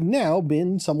 which have now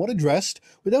been somewhat addressed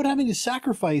without having to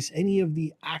sacrifice any of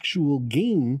the actual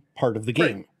game part of the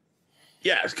game. Right.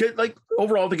 Yeah, like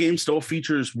overall, the game still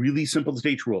features really simple to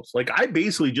teach rules. Like I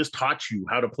basically just taught you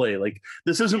how to play. Like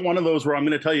this isn't one of those where I'm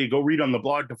going to tell you go read on the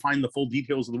blog to find the full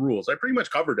details of the rules. I pretty much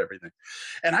covered everything,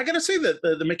 and I got to say that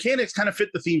the mechanics kind of fit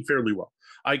the theme fairly well.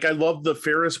 Like I love the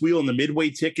Ferris wheel and the midway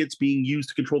tickets being used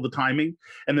to control the timing.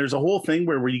 And there's a whole thing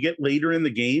where you get later in the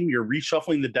game, you're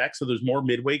reshuffling the deck so there's more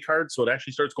midway cards, so it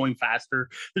actually starts going faster.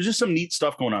 There's just some neat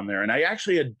stuff going on there, and I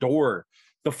actually adore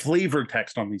the flavor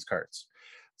text on these cards.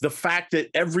 The fact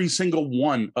that every single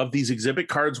one of these exhibit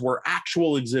cards were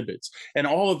actual exhibits and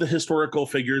all of the historical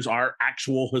figures are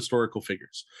actual historical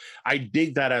figures. I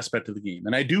dig that aspect of the game.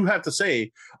 And I do have to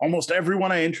say, almost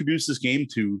everyone I introduce this game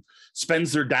to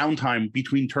spends their downtime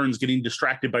between turns getting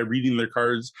distracted by reading their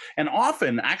cards and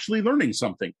often actually learning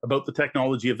something about the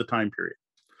technology of the time period.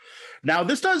 Now,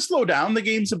 this does slow down the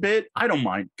games a bit. I don't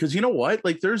mind because you know what?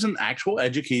 Like there's an actual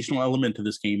educational element to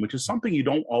this game, which is something you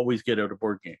don't always get out of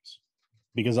board games.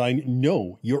 Because I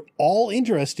know you're all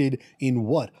interested in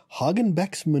what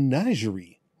Hagenbeck's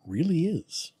Menagerie really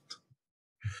is.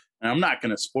 And I'm not going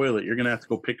to spoil it. You're going to have to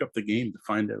go pick up the game to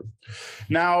find out.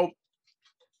 Now,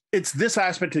 it's this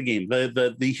aspect of the game,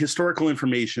 the historical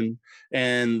information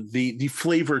and the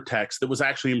flavor text that was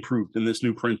actually improved in this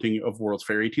new printing of World's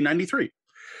Fair 1893.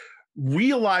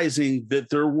 Realizing that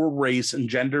there were race and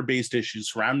gender-based issues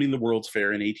surrounding the World's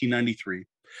Fair in 1893,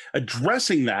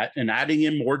 addressing that and adding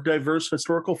in more diverse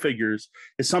historical figures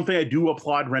is something I do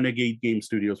applaud Renegade Game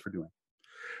Studios for doing.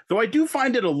 Though I do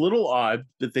find it a little odd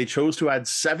that they chose to add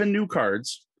 7 new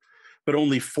cards, but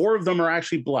only 4 of them are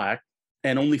actually black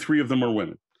and only 3 of them are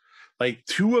women. Like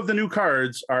 2 of the new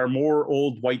cards are more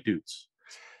old white dudes.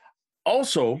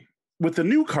 Also, with the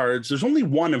new cards, there's only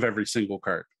 1 of every single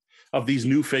card of these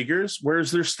new figures,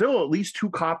 whereas there's still at least 2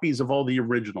 copies of all the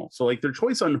original. So like their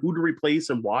choice on who to replace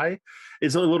and why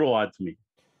is a little odd to me.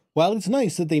 Well, it's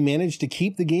nice that they managed to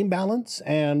keep the game balance,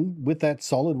 and with that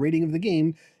solid rating of the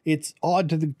game, it's odd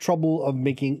to the trouble of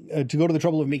making to go to the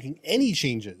trouble of making any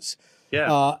changes.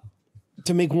 Yeah.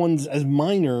 To make ones as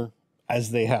minor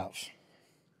as they have.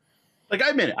 Like I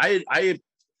admit, I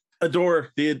adore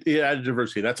the added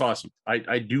diversity. That's awesome.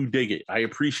 I do dig it. I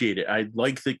appreciate it. I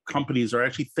like that companies are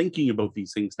actually thinking about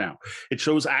these things now. It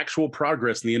shows actual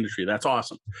progress in the industry. That's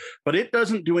awesome. But it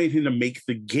doesn't do anything to make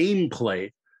the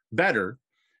gameplay better.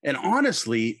 And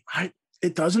honestly,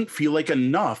 it doesn't feel like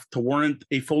enough to warrant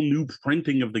a full new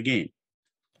printing of the game.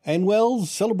 And well,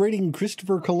 celebrating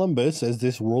Christopher Columbus, as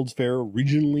this World's Fair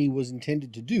originally was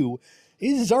intended to do,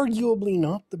 is arguably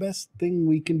not the best thing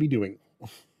we can be doing.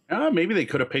 Maybe they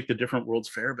could have picked a different World's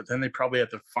Fair, but then they probably have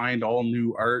to find all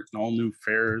new art and all new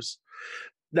fairs.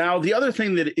 Now, the other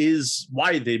thing that is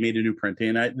why they made a new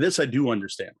printing, and this I do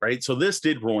understand, right? So this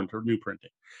did roll into new printing.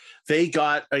 They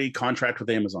got a contract with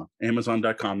Amazon,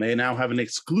 Amazon.com. They now have an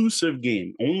exclusive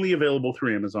game only available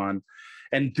through Amazon.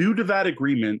 And due to that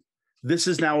agreement, this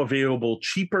is now available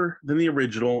cheaper than the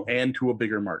original and to a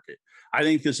bigger market. I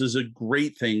think this is a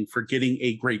great thing for getting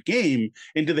a great game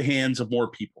into the hands of more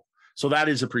people. So that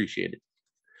is appreciated.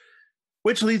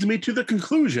 Which leads me to the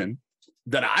conclusion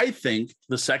that I think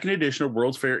the 2nd edition of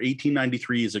World's Fair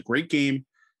 1893 is a great game,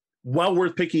 well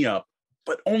worth picking up,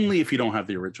 but only if you don't have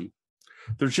the original.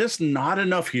 There's just not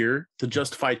enough here to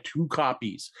justify 2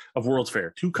 copies of World's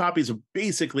Fair, 2 copies of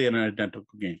basically an identical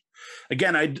game.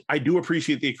 Again, I do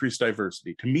appreciate the increased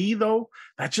diversity. To me, though,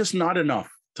 that's just not enough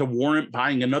to warrant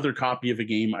buying another copy of a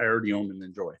game I already own and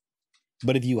enjoy.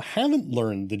 But if you haven't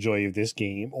learned the joy of this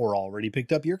game or already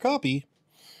picked up your copy,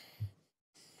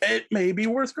 it may be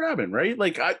worth grabbing, right?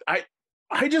 Like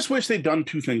I just wish they'd done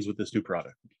 2 things with this new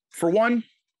product. For one,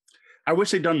 I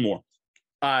wish they'd done more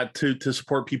to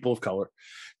support people of color,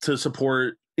 to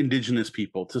support Indigenous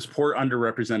people, to support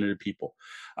underrepresented people.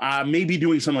 Maybe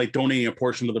doing something like donating a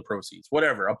portion of the proceeds,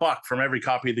 whatever, $1 from every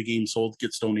copy of the game sold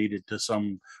gets donated to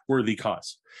some worthy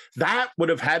cause. That would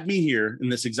have had me here in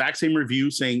this exact same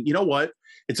review saying, you know what?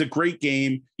 It's a great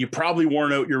game. You probably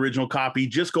worn out your original copy.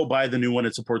 Just go buy the new one.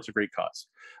 It supports a great cause.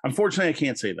 Unfortunately, I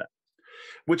can't say that.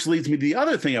 Which leads me to the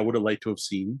other thing I would have liked to have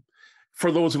seen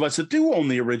for those of us that do own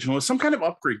the original is some kind of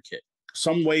upgrade kit,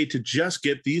 some way to just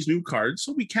get these new cards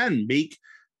so we can make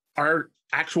our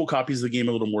actual copies of the game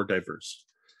a little more diverse.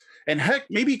 And heck,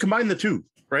 maybe combine the 2,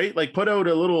 right? Like put out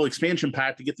a little expansion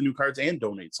pack to get the new cards and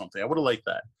donate something. I would have liked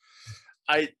that.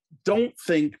 I don't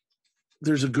think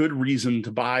there's a good reason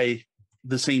to buy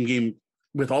the same game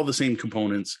with all the same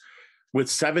components with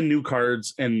 7 new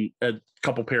cards and a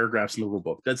couple paragraphs in the rule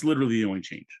book. That's literally the only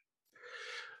change.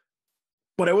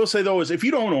 What I will say, though, is if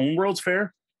you don't own World's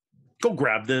Fair, go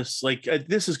grab this. Like,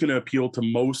 this is going to appeal to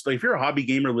most. Like, if you're a hobby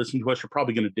gamer listening to us, you're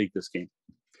probably going to dig this game.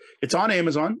 It's on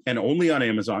Amazon and only on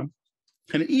Amazon.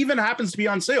 And it even happens to be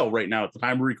on sale right now at the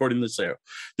time we're recording this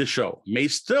show. May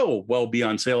still well be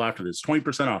on sale after this.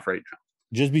 20% off right now.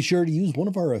 Just be sure to use one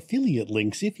of our affiliate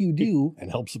links if you do and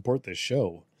help support this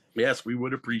show. Yes, we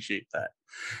would appreciate that.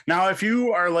 Now, if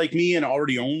you are like me and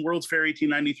already own World's Fair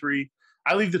 1893,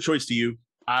 I leave the choice to you.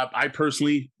 I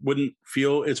personally wouldn't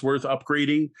feel it's worth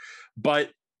upgrading,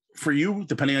 but for you,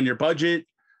 depending on your budget,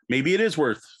 maybe it is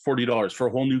worth $40 for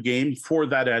a whole new game for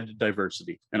that added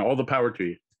diversity, and all the power to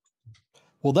you.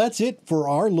 Well, that's it for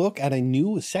our look at a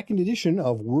new second edition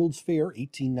of World's Fair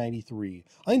 1893.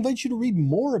 I invite you to read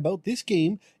more about this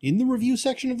game in the review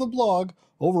section of the blog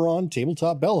over on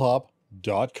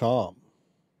tabletopbellhop.com.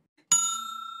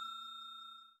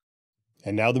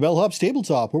 And now the Bellhop's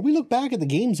Tabletop, where we look back at the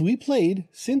games we played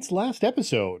since last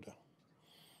episode.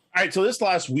 All right, so this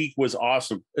last week was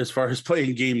awesome as far as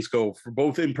playing games go, for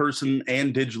both in person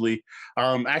and digitally.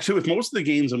 Actually, with most of the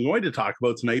games I'm going to talk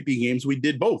about tonight being games we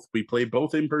did both. We played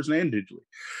both in person and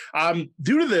digitally.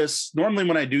 Due to this, normally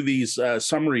when I do these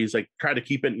summaries, I try to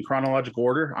keep it in chronological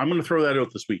order. I'm going to throw that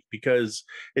out this week because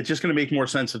it's just going to make more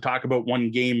sense to talk about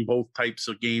one game, both types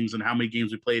of games, and how many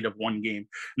games we played of one game,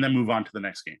 and then move on to the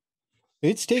next game.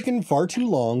 It's taken far too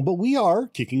long, but we are,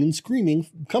 kicking and screaming,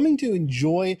 coming to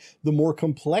enjoy the more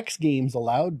complex games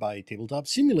allowed by Tabletop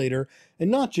Simulator and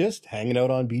not just hanging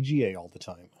out on BGA all the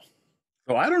time.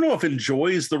 So I don't know if enjoy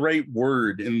is the right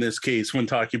word in this case when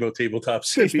talking about Tabletop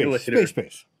Simulator.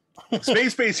 Space.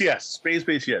 Yes.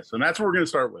 Space, yes. And that's what we're going to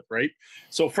start with, right?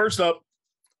 So first up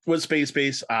was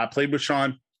Space. Played with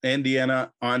Sean and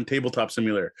Deanna on Tabletop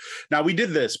Simulator. Now, we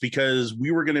did this because we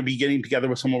were going to be getting together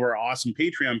with some of our awesome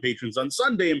Patreon patrons on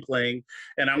Sunday and playing,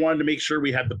 and I wanted to make sure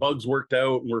we had the bugs worked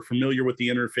out and we're familiar with the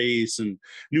interface and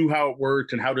knew how it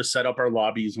worked and how to set up our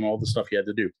lobbies and all the stuff you had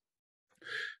to do.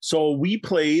 So we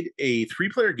played a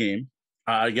 3-player game,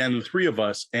 again, the 3 of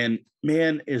us, and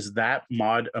man, is that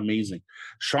mod amazing.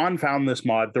 Sean found this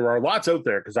mod. There are lots out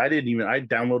there because I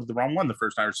downloaded the wrong one the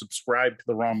first time, or subscribed to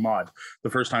the wrong mod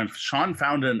the first time. Sean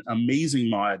found an amazing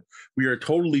mod. We are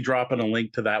totally dropping a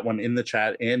link to that one in the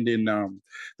chat and in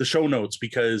the show notes,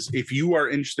 because if you are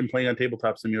interested in playing on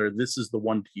Tabletop Simulator, this is the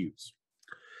one to use.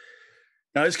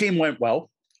 Now, this game went well.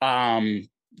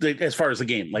 As far as the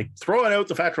game, like throwing out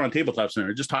the factor on Tabletop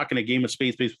Center, just talking a game of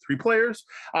space with 3 players.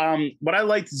 What I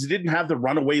liked is it didn't have the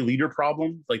runaway leader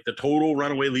problem, like the total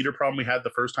runaway leader problem we had the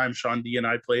first time Sean D and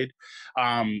I played.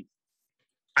 I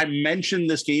mentioned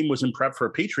this game was in prep for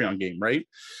a Patreon game, right?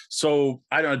 So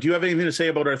I don't know. Do you have anything to say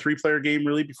about our 3-player game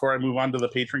really before I move on to the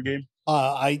Patreon game?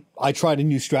 I tried a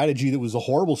new strategy that was a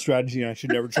horrible strategy and I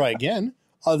should never try again.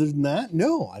 Other than that,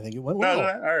 no, I think it went well. No.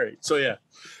 All right. So, yeah.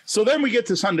 So then we get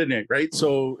to Sunday night, right?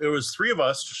 So it was 3 of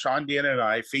us, Sean, Deanna, and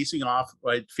I, facing off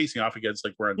against,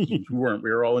 like, we're on teams. We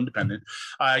were all independent,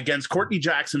 against Courtney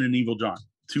Jackson and Evil John,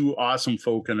 2 awesome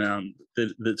folk and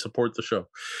that support the show.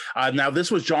 Now, this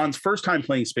was John's first time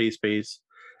playing Space.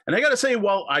 And I got to say,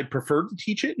 while I preferred to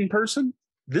teach it in person,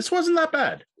 this wasn't that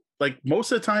bad. Like,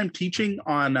 most of the time, teaching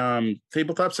on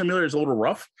Tabletop Simulator is a little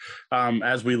rough,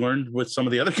 as we learned with some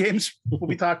of the other games we'll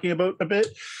be talking about a bit.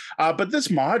 But this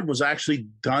mod was actually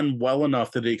done well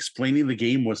enough that explaining the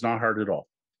game was not hard at all.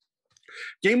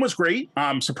 Game was great,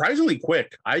 surprisingly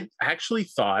quick. I actually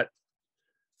thought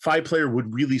 5-player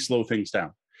would really slow things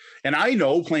down. And I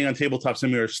know playing on Tabletop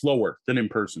Simulator is slower than in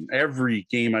person. Every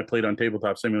game I played on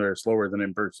Tabletop Simulator is slower than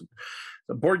in person.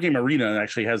 The Board Game Arena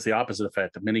actually has the opposite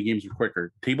effect. Many games are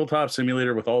quicker. Tabletop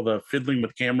Simulator, with all the fiddling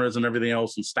with cameras and everything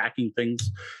else and stacking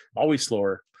things, always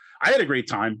slower. I had a great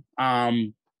time.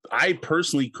 I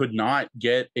personally could not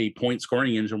get a point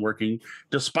scoring engine working,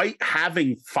 despite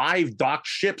having 5 docked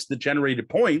ships that generated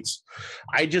points.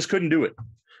 I just couldn't do it.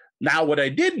 Now, what I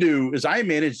did do is I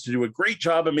managed to do a great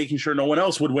job of making sure no one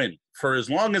else would win for as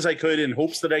long as I could in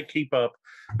hopes that I'd keep up.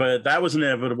 But that was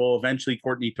inevitable. Eventually,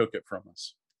 Courtney took it from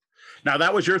us. Now,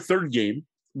 that was your 3rd game,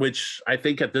 which I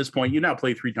think at this point, you now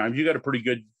play 3 times. You got a pretty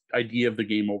good idea of the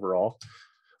game overall.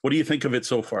 What do you think of it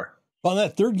so far? On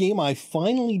that 3rd game, I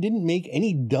finally didn't make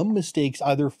any dumb mistakes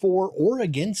either for or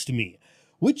against me,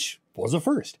 which was a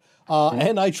first.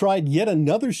 And I tried yet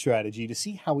another strategy to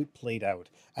see how it played out.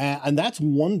 And that's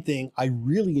one thing I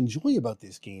really enjoy about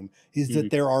this game, is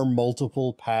that there are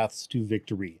multiple paths to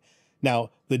victory. Now,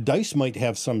 the dice might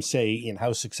have some say in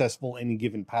how successful any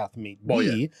given path may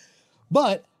be,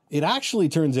 But it actually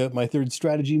turns out my third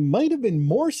strategy might have been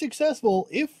more successful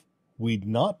if we'd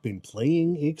not been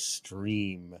playing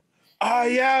Extreme.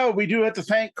 Yeah, we do have to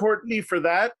thank Courtney for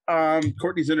that.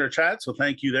 Courtney's in our chat, so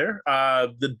thank you there.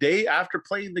 The day after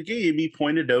playing the game, he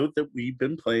pointed out that we've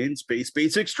been playing Space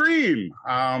Base Extreme.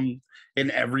 In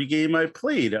every game I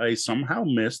played, I somehow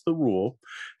missed the rule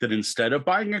that instead of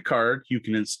buying a card, you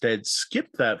can instead skip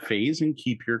that phase and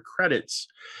keep your credits.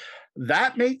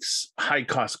 That makes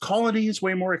high-cost colonies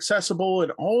way more accessible,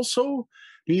 and also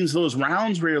means those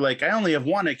rounds where you're like, I only have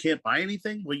one, I can't buy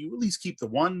anything. Well, you at least keep the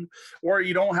one, or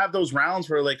you don't have those rounds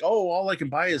where like, oh, all I can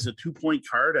buy is a 2-point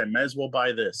card. I may as well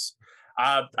buy this.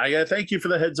 I gotta thank you for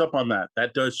the heads up on that.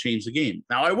 That does change the game.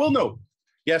 Now, I will note,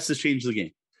 yes, this changed the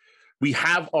game. We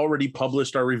have already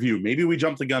published our review. Maybe we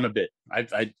jumped the gun a bit.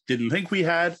 I didn't think we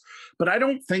had, but I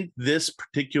don't think this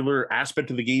particular aspect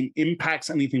of the game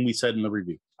impacts anything we said in the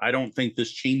review. I don't think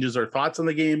this changes our thoughts on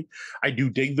the game. I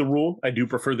do dig the rule. I do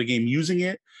prefer the game using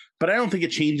it, but I don't think it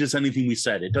changes anything we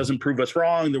said. It doesn't prove us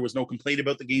wrong. There was no complaint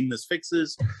about the game this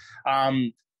fixes.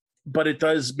 But it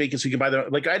does make it so you can buy the,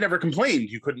 like, I never complained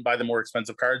you couldn't buy the more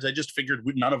expensive cards. I just figured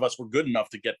none of us were good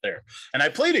enough to get there. And I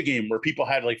played a game where people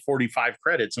had like 45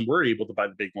 credits and were able to buy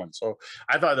the big one. So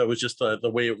I thought that was just the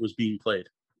way it was being played.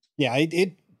 Yeah,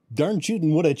 it darn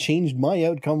shooting would have changed my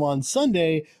outcome on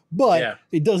Sunday, but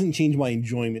it doesn't change my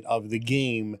enjoyment of the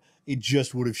game. It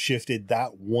just would have shifted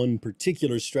that one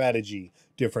particular strategy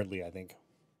differently, I think.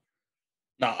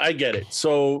 No, I get it.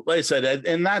 So, like I said,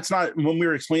 and that's not, when we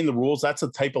were explaining the rules, that's a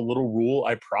type of little rule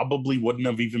I probably wouldn't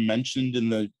have even mentioned in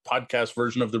the podcast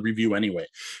version of the review anyway,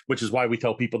 which is why we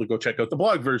tell people to go check out the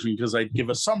blog version, because I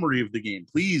give a summary of the game.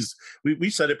 Please,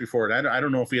 we said it before, and I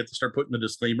don't know if we have to start putting the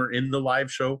disclaimer in the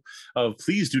live show of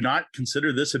please do not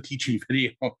consider this a teaching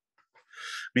video.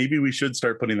 Maybe we should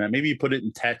start putting that. Maybe you put it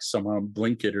in text somehow,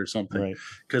 blink it or something.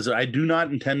 Because I do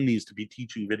not intend these to be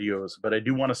teaching videos, but I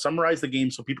do want to summarize the game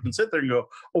so people can sit there and go,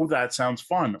 oh, that sounds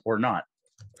fun, or not.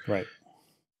 Right.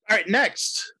 All right,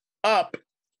 next up,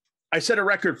 I set a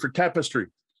record for Tapestry.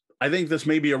 I think this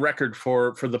may be a record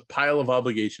for the pile of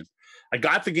obligation. I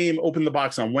got the game, opened the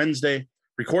box on Wednesday,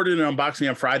 recorded an unboxing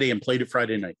on Friday, and played it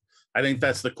Friday night. I think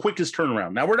that's the quickest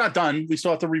turnaround. Now, we're not done. We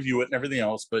still have to review it and everything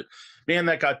else, but man,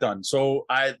 that got done. So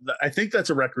I think that's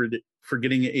a record for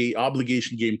getting a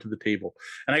obligation game to the table.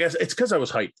 And I guess it's because I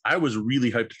was hyped. I was really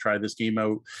hyped to try this game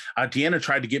out. Deanna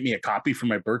tried to get me a copy for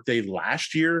my birthday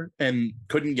last year and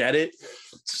couldn't get it.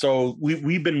 So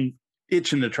we've been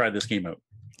itching to try this game out.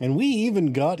 And we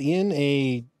even got in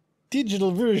a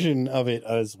digital version of it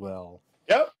as well.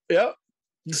 Yep.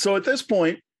 So at this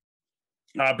point,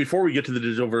 before we get to the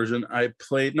digital version,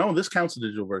 this counts the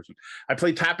digital version. I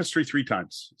played Tapestry 3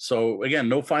 times. So again,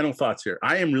 no final thoughts here.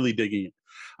 I am really digging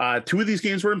it. 2 of these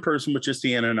games were in person with just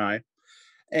Deanna and I.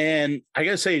 And I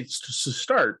got to say, to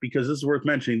start, because this is worth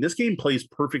mentioning, this game plays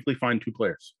perfectly fine 2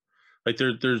 players. Like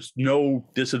there's no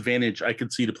disadvantage I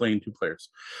could see to playing 2 players.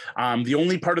 The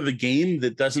only part of the game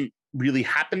that doesn't really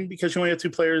happen because you only have 2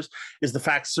 players is the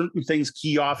fact certain things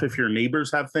key off if your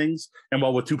neighbors have things, and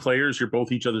while with 2 players you're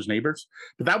both each other's neighbors.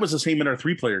 But that was the same in our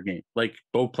 3-player game. Like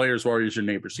both players were always your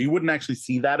neighbors, so you wouldn't actually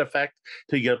see that effect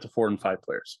till you get up to 4 and 5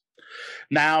 players.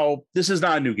 Now, this is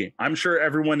not a new game. I'm sure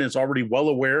everyone is already well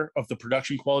aware of the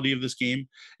production quality of this game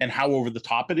and how over the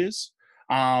top it is.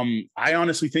 I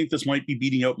honestly think this might be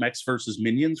beating out Mechs versus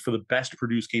Minions for the best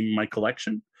produced game in my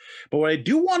collection. But what I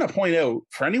do want to point out,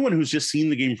 for anyone who's just seen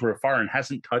the game from afar and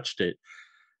hasn't touched it,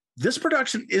 this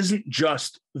production isn't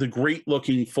just the great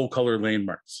looking full color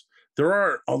landmarks. There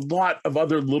are a lot of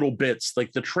other little bits,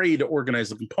 like the tray to organize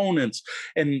the components,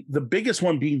 and the biggest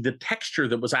one being the texture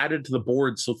that was added to the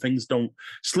board so things don't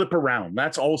slip around.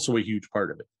 That's also a huge part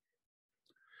of it.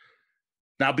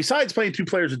 Now, besides playing 2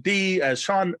 players of D, as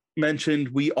Sean mentioned,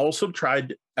 we also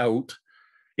tried out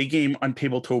a game on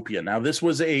Tabletopia. Now, this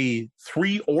was a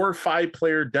 3 or 5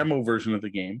 player demo version of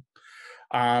the game.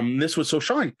 This was so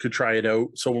Sean could try it out.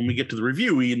 So when we get to the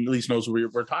review, he at least knows what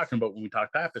we're talking about when we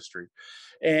talk Tapestry.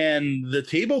 And the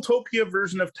Tabletopia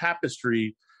version of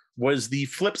Tapestry was the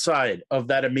flip side of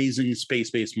that amazing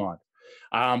space-based mod.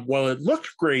 Well, it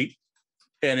looked great,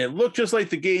 and it looked just like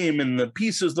the game, and the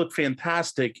pieces looked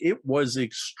fantastic. It was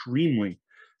extremely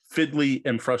fiddly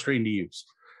and frustrating to use.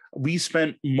 We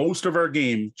spent most of our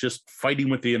game just fighting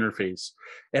with the interface.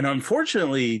 And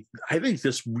unfortunately, I think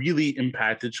this really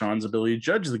impacted Sean's ability to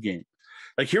judge the game.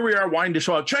 Like, here we are wanting to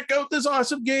show out, check out this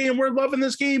awesome game. We're loving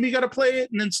this game. You got to play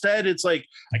it. And instead, it's like,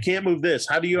 I can't move this.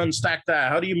 How do you unstack that?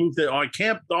 How do you move that? Oh, I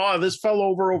can't. Oh, this fell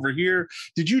over here.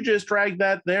 Did you just drag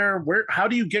that there? How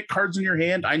do you get cards in your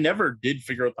hand? I never did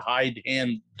figure out the hide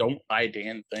hand, don't hide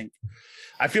hand thing.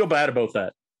 I feel bad about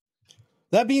that.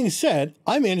 That being said,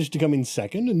 I managed to come in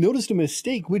second and noticed a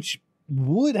mistake which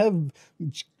would have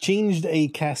changed a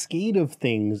cascade of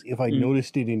things if I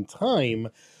noticed it in time.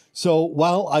 So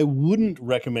while I wouldn't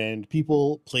recommend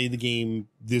people play the game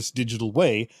this digital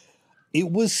way,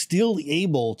 it was still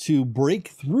able to break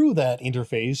through that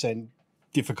interface and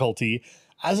difficulty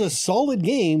as a solid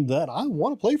game that I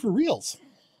want to play for reals.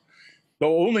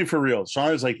 Though only for real.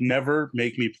 Sean is like, never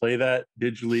make me play that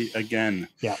digitally again.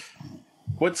 Yeah.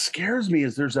 What scares me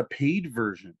is there's a paid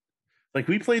version. Like,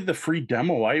 we played the free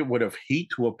demo. I would have hate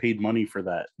to have paid money for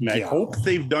that. And I hope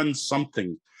they've done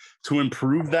something to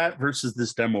improve that versus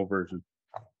this demo version.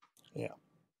 Yeah.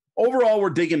 Overall, we're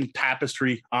digging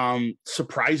Tapestry.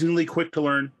 Surprisingly quick to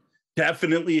learn.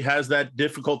 Definitely has that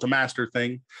difficult to master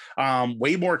thing.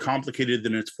 Way more complicated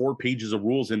than its 4 pages of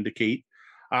rules indicate.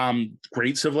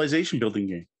 Great civilization building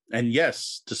game. And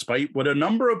yes, despite what a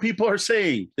number of people are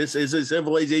saying, this is a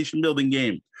civilization building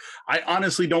game. I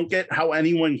honestly don't get how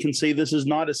anyone can say this is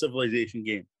not a civilization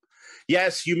game.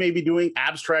 Yes, you may be doing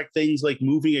abstract things like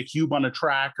moving a cube on a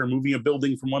track or moving a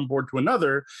building from one board to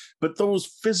another, but those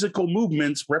physical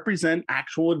movements represent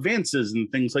actual advances in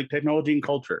things like technology and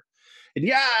culture. And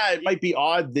yeah, it might be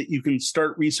odd that you can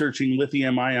start researching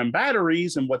lithium-ion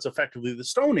batteries and what's effectively the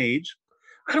Stone Age.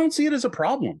 I don't see it as a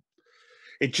problem.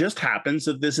 It just happens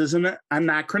that this is an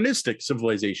anachronistic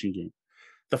civilization game.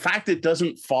 The fact it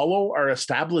doesn't follow our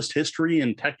established history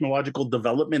and technological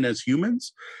development as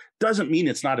humans doesn't mean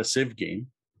it's not a civ game.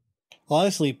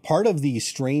 Honestly, part of the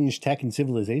strange tech and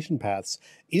civilization paths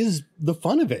is the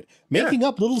fun of it. Making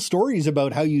up little stories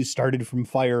about how you started from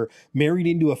fire, married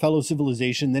into a fellow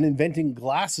civilization, then inventing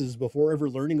glasses before ever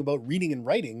learning about reading and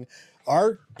writing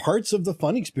are parts of the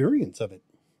fun experience of it.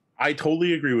 I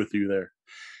totally agree with you there.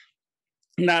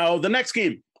 Now, the next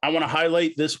game I want to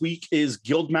highlight this week is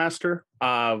Guild Master.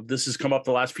 This has come up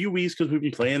the last few weeks because we've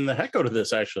been playing the heck out of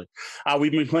this, actually.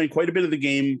 We've been playing quite a bit of the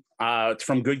game. It's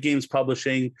from Good Games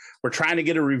Publishing. We're trying to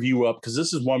get a review up because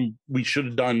this is one we should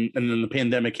have done, and then the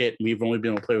pandemic hit, and we've only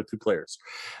been able to play with 2 players.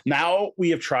 Now we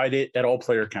have tried it at all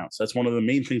player counts. That's one of the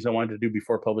main things I wanted to do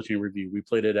before publishing a review. We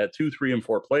played it at 2, 3, and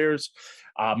 4 players,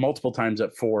 multiple times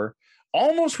at 4.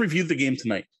 Almost reviewed the game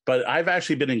tonight, but I've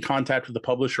actually been in contact with the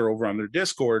publisher over on their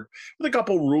Discord with a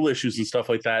couple rule issues and stuff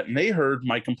like that, and they heard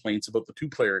my complaints about the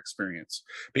 2-player experience,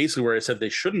 basically where I said they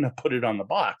shouldn't have put it on the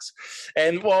box.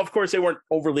 And well, of course, they weren't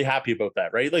overly happy about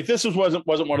that, right? Like, this wasn't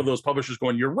one of those publishers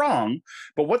going, "You're wrong,"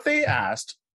 but what they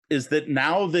asked is that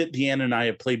now that Deanna and I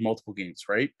have played multiple games,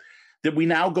 right, that we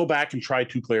now go back and try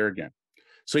 2-player again.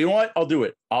 So you know what? I'll do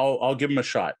it. I'll give them a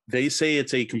shot. They say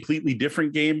it's a completely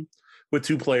different game with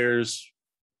 2 players.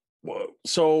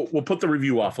 So we'll put the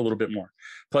review off a little bit more.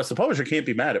 Plus, the publisher can't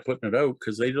be mad at putting it out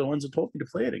because they're the ones that told me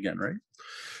to play it again, right?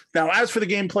 Now, as for the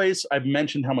gameplays, I've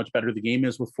mentioned how much better the game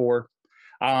is with 4.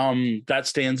 That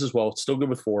stands as well. It's still good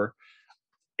with 4.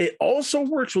 It also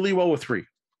works really well with 3.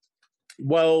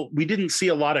 Well, we didn't see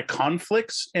a lot of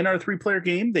conflicts in our 3-player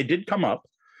game. They did come up.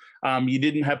 You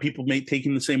didn't have people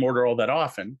taking the same order all that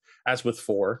often as with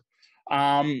 4.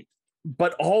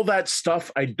 But all that stuff,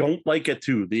 I don't like it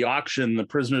too. The auction, the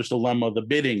prisoner's dilemma, the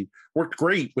bidding worked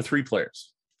great with 3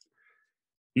 players.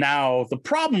 Now, the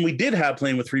problem we did have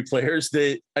playing with 3 players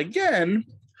that, again,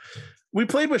 we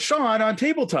played with Sean on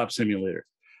Tabletop Simulator.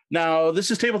 Now, this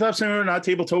is Tabletop Simulator, not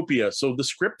Tabletopia. So the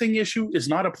scripting issue is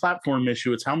not a platform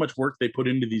issue. It's how much work they put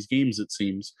into these games, it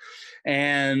seems.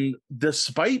 And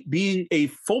despite being a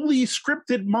fully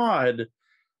scripted mod,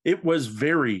 it was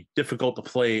very difficult to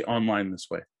play online this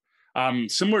way.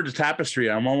 Similar to Tapestry,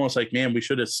 I'm almost like, man, we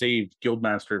should have saved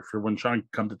Guildmaster for when Sean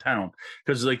come to town,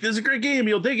 because like, this is a great game,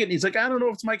 you'll dig it. And he's like, I don't know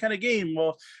if it's my kind of game.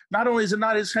 Well, not only is it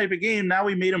not his type of game, now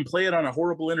we made him play it on a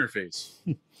horrible interface.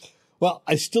 Well,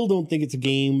 I still don't think it's a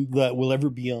game that will ever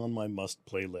be on my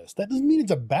must-play list. That doesn't mean it's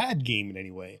a bad game in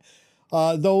any way.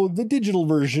 Though the digital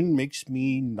version makes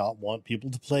me not want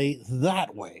people to play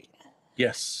that way.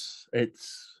 Yes,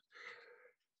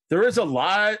 there is a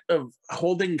lot of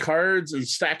holding cards and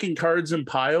stacking cards in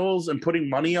piles and putting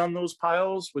money on those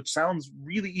piles, which sounds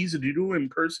really easy to do in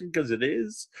person because it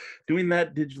is. Doing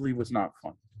that digitally was not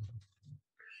fun.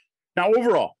 Now,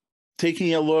 overall,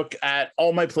 taking a look at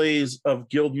all my plays of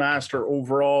Guildmaster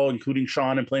overall, including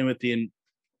Sean and playing with the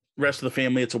rest of the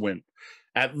family, it's a win.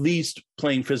 At least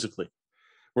playing physically.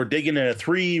 We're digging in at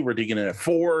 3, we're digging in at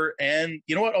 4, and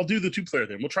you know what? I'll do the 2-player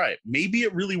then. We'll try it. Maybe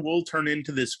it really will turn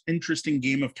into this interesting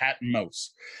game of cat and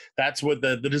mouse. That's what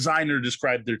the designer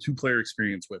described their 2-player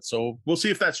experience with. So we'll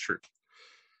see if that's true.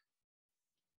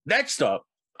 Next up,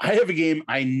 I have a game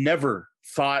I never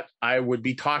thought I would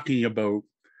be talking about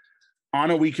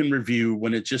on a weekend review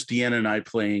when it's just Deanna and I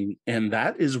playing, and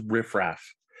that is Riff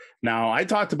Raff. Now, I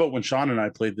talked about when Sean and I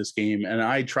played this game, and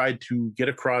I tried to get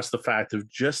across the fact of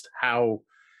just how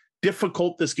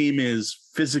difficult this game is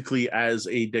physically as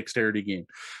a dexterity game.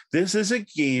 This is a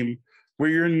game where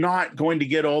you're not going to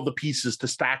get all the pieces to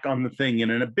stack on the thing.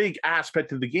 And in a big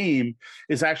aspect of the game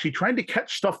is actually trying to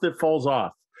catch stuff that falls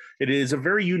off. It is a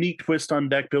very unique twist on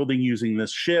deck building using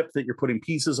this ship that you're putting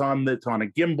pieces on that's on a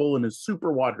gimbal and is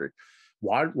super wobbly.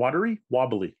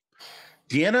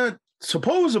 Deanna,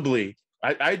 supposedly,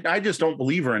 I just don't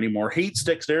believe her anymore, hates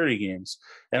dexterity games.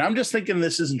 And I'm just thinking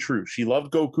this isn't true. She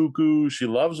loved Go Cuckoo. She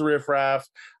loves Riff Raff.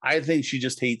 I think she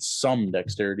just hates some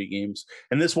dexterity games.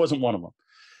 And this wasn't one of them.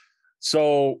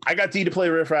 So I got Dee to play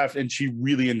Riff Raff, and she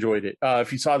really enjoyed it.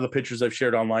 If you saw the pictures I've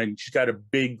shared online, she's got a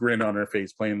big grin on her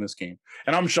face playing this game.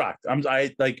 And I'm shocked.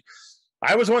 I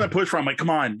was the one that pushed for her. I'm like,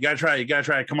 come on, you got to try it. You got to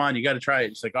try it. Come on, you got to try it.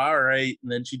 She's like, all right.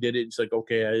 And then she did it. She's like,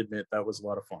 okay, I admit that was a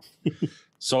lot of fun.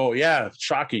 So, yeah,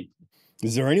 shocking.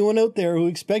 Is there anyone out there who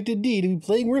expected Dee to be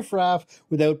playing Riff Raff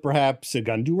without perhaps a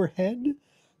gun to her head?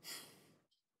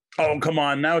 Oh, come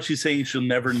on. Now she's saying she'll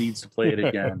never needs to play it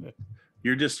again.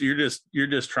 You're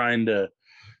just trying to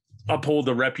uphold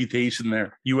the reputation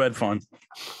there. You had fun.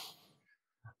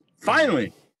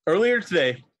 Finally, earlier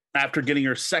today, after getting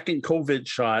her second COVID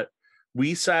shot,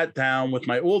 we sat down with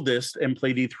my oldest and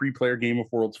played a 3-player game of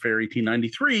World's Fair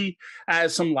 1893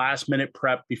 as some last-minute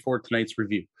prep before tonight's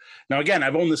review. Now, again,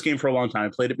 I've owned this game for a long time. I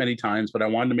played it many times, but I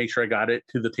wanted to make sure I got it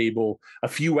to the table a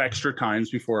few extra times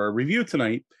before our review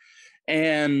tonight.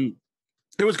 And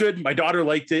it was good. My daughter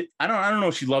liked it. I don't know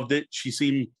if she loved it. She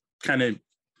seemed kind of,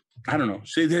 I don't know.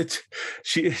 She's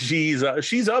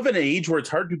of an age where it's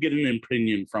hard to get an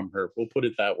opinion from her. We'll put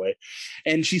it that way.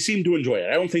 And she seemed to enjoy it.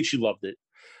 I don't think she loved it.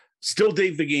 Still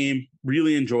dig the game.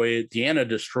 Really enjoy it. Deanna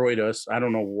destroyed us. I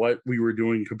don't know what we were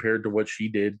doing compared to what she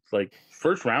did. Like,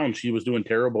 first round, she was doing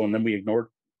terrible, and then we ignored,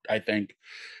 I think.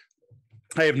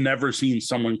 I have never seen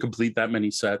someone complete that many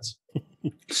sets.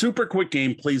 Super quick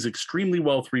game, plays extremely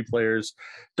well, 3 players.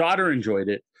 Daughter enjoyed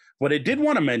it. What I did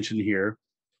want to mention here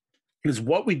is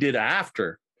what we did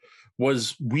after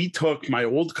was we took my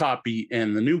old copy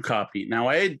and the new copy. Now,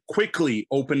 I had quickly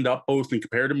opened up both and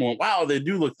compared them and went, wow, they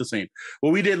do look the same.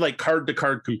 Well, we did like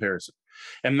card-to-card comparison.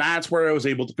 And that's where I was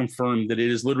able to confirm that it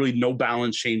is literally no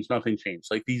balance change, nothing changed.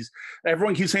 Like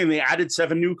everyone keeps saying they added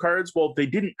 7 new cards. Well, they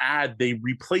didn't add, they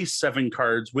replaced 7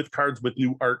 cards with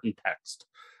new art and text.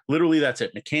 Literally, that's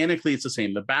it. Mechanically, it's the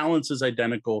same. The balance is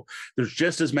identical. There's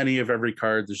just as many of every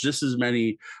card. There's just as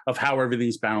many of how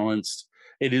everything's balanced.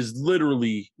 It is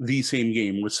literally the same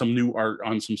game with some new art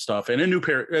on some stuff and a new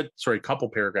couple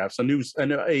paragraphs,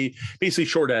 a basically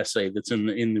short essay that's in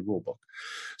the rule book.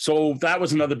 So that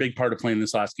was another big part of playing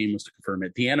this last game, was to confirm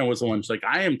it. Deanna was the one who's like,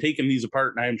 I am taking these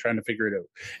apart and I am trying to figure it out.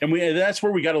 And that's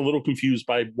where we got a little confused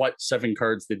by what 7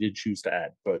 cards they did choose to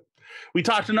add. But we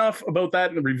talked enough about that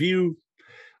in the review.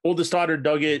 Oldest daughter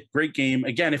dug it. Great game.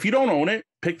 Again, if you don't own it,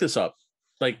 pick this up.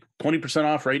 Like 20%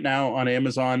 off right now on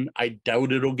Amazon. I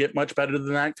doubt it'll get much better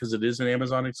than that because it is an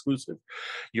Amazon exclusive.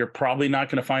 You're probably not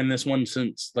going to find this one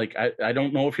since, like, I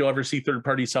don't know if you'll ever see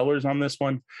third-party sellers on this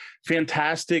one.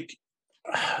 Fantastic.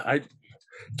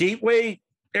 Gateway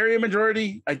area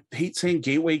majority. I hate saying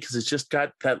gateway because it's just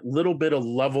got that little bit of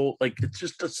level. Like, it's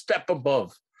just a step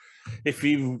above. If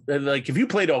you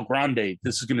played El Grande,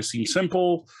 this is going to seem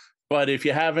simple. But if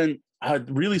you haven't, a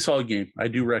really solid game. I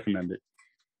do recommend it.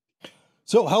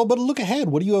 So how about a look ahead?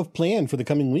 What do you have planned for the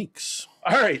coming weeks?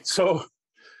 All right. So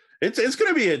it's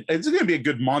going to be a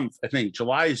good month. I think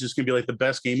July is just going to be like the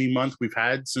best gaming month we've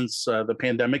had since the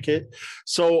pandemic hit.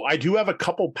 So I do have a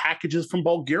couple packages from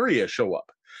Bulgaria show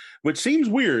up, which seems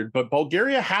weird, but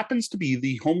Bulgaria happens to be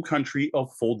the home country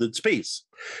of Folded Space,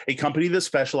 a company that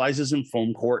specializes in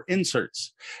foam core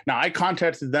inserts. Now, I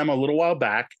contacted them a little while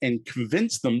back and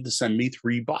convinced them to send me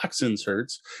 3 box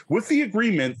inserts with the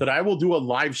agreement that I will do a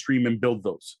live stream and build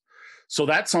those. So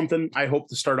that's something I hope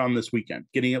to start on this weekend,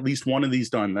 getting at least one of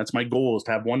these done. That's my goal, is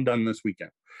to have one done this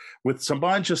weekend. With some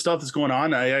bunch of stuff that's going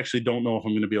on, I actually don't know if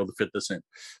I'm going to be able to fit this in.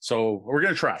 So we're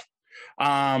going to try.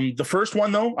 The first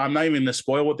one, though, I'm not even going to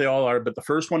spoil what they all are, but the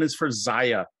first one is for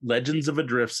Zaya, Legends of a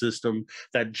Drift System,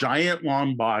 that giant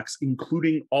long box,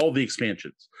 including all the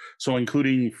expansions. So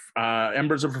including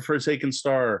Embers of a Forsaken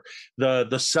Star,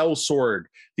 the Cell Sword,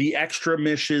 the extra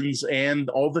missions, and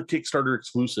all the Kickstarter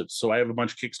exclusives. So I have a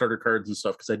bunch of Kickstarter cards and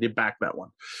stuff because I did back that one.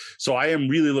 So I am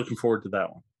really looking forward to that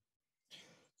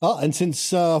one. And since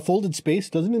Folded Space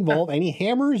doesn't involve any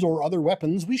hammers or other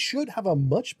weapons, we should have a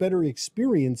much better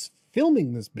experience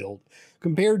filming this build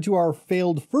compared to our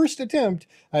failed first attempt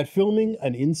at filming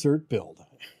an insert build.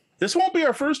 This won't be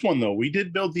our first one, though. We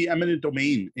did build the eminent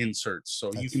domain inserts,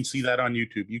 so you can see that on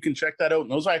YouTube. You can check that out.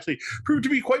 And those actually proved to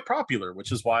be quite popular,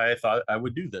 which is why I thought I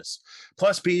would do this.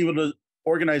 Plus, being able to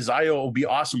organize Zio will be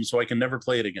awesome, so I can never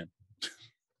play it again.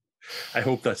 I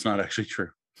hope that's not actually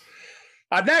true.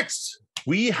 Next,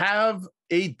 we have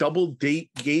a double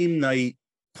date game night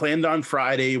planned on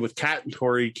Friday with Kat and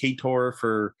Tori, K-Tor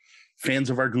for fans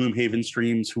of our Gloomhaven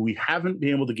streams who we haven't been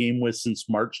able to game with since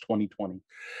March 2020.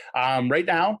 Right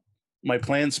now, my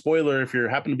plan, spoiler, if you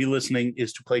happen to be listening,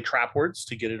 is to play Trap Words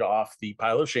to get it off the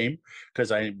pile of shame,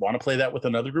 because I want to play that with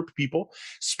another group of people.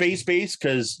 Space Base,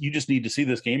 because you just need to see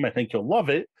this game. I think you'll love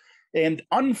it. And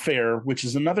Unfair, which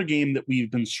is another game that we've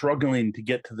been struggling to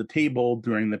get to the table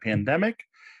during the pandemic.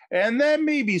 And then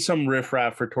maybe some Riff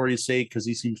Raff for Tori's sake, because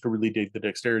he seems to really dig the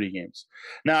dexterity games.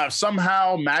 Now, if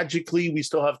somehow magically we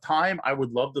still have time, I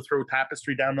would love to throw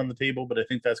Tapestry down on the table, but I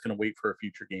think that's going to wait for a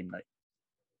future game night.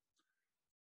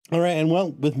 All right, and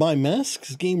well, with my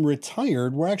Masks game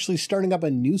retired, we're actually starting up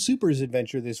a new Supers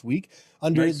adventure this week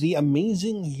under the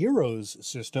Amazing Heroes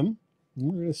system.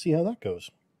 We're going to see how that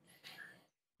goes.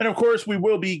 And of course, we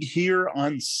will be here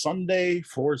on Sunday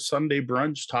for Sunday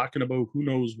brunch talking about who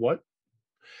knows what.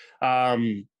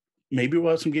 Maybe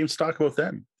we'll have some games to talk about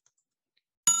then.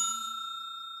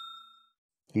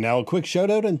 And now a quick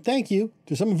shout out and thank you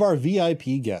to some of our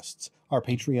VIP guests, our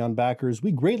Patreon backers.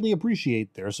 We greatly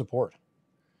appreciate their support.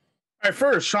 All right,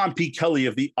 first, Sean P. Kelly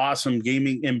of the Awesome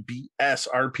Gaming MBS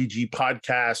RPG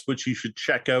podcast, which you should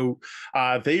check out.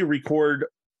 They record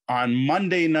on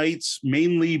Monday nights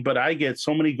mainly, but I get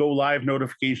so many go live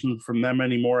notifications from them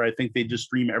anymore. I think they just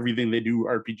stream everything they do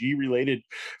RPG related,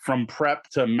 from prep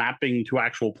to mapping to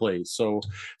actual plays. So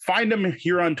find them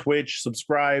here on Twitch,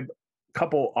 subscribe.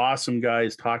 Couple awesome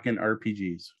guys talking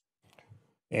RPGs.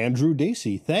 Andrew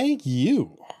Dacey, thank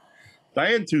you.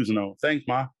 Diane Tuzano, thanks,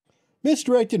 Ma.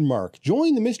 Misdirected Mark.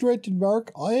 Join the Misdirected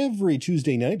Mark every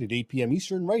Tuesday night at 8 p.m.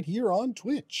 Eastern right here on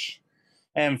Twitch.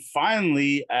 And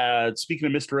finally, speaking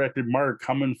of Misdirected Mark,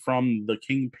 coming from the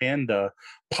King Panda,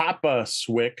 Papa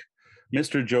Swick,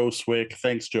 Mr. Joe Swick.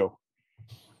 Thanks, Joe.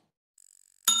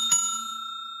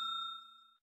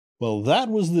 Well, that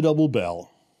was the double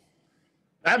bell.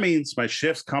 That means my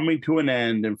shift's coming to an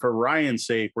end, and for Ryan's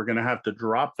sake, we're going to have to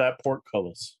drop that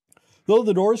portcullis. Though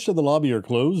the doors to the lobby are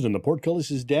closed and the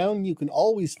portcullis is down, you can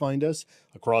always find us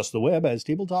across the web as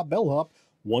Tabletop Bellhop,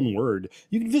 one word.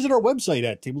 You can visit our website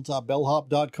at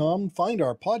tabletopbellhop.com, find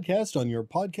our podcast on your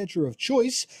podcatcher of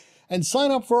choice, and sign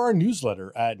up for our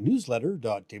newsletter at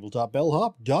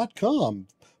newsletter.tabletopbellhop.com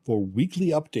for weekly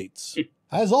updates.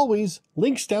 As always,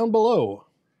 links down below.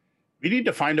 We need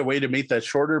to find a way to make that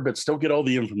shorter, but still get all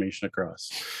the information across.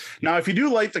 Now, if you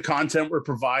do like the content we're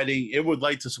providing, it would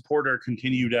like to support our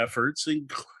continued efforts,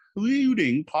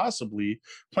 including possibly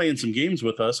playing some games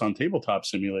with us on Tabletop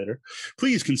Simulator,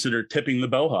 please consider tipping the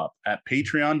bellhop at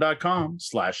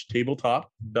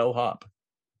patreon.com/tabletopbellhop.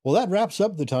 Well, that wraps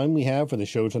up the time we have for the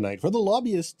show tonight. For the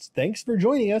lobbyists, thanks for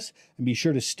joining us, and be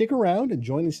sure to stick around and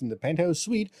join us in the Penthouse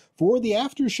Suite for the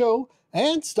after show,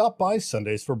 and stop by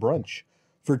Sundays for brunch.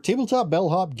 For Tabletop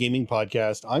Bellhop Gaming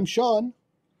Podcast, I'm Sean.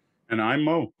 And I'm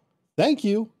Mo. Thank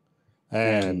you.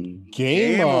 And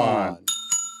game on.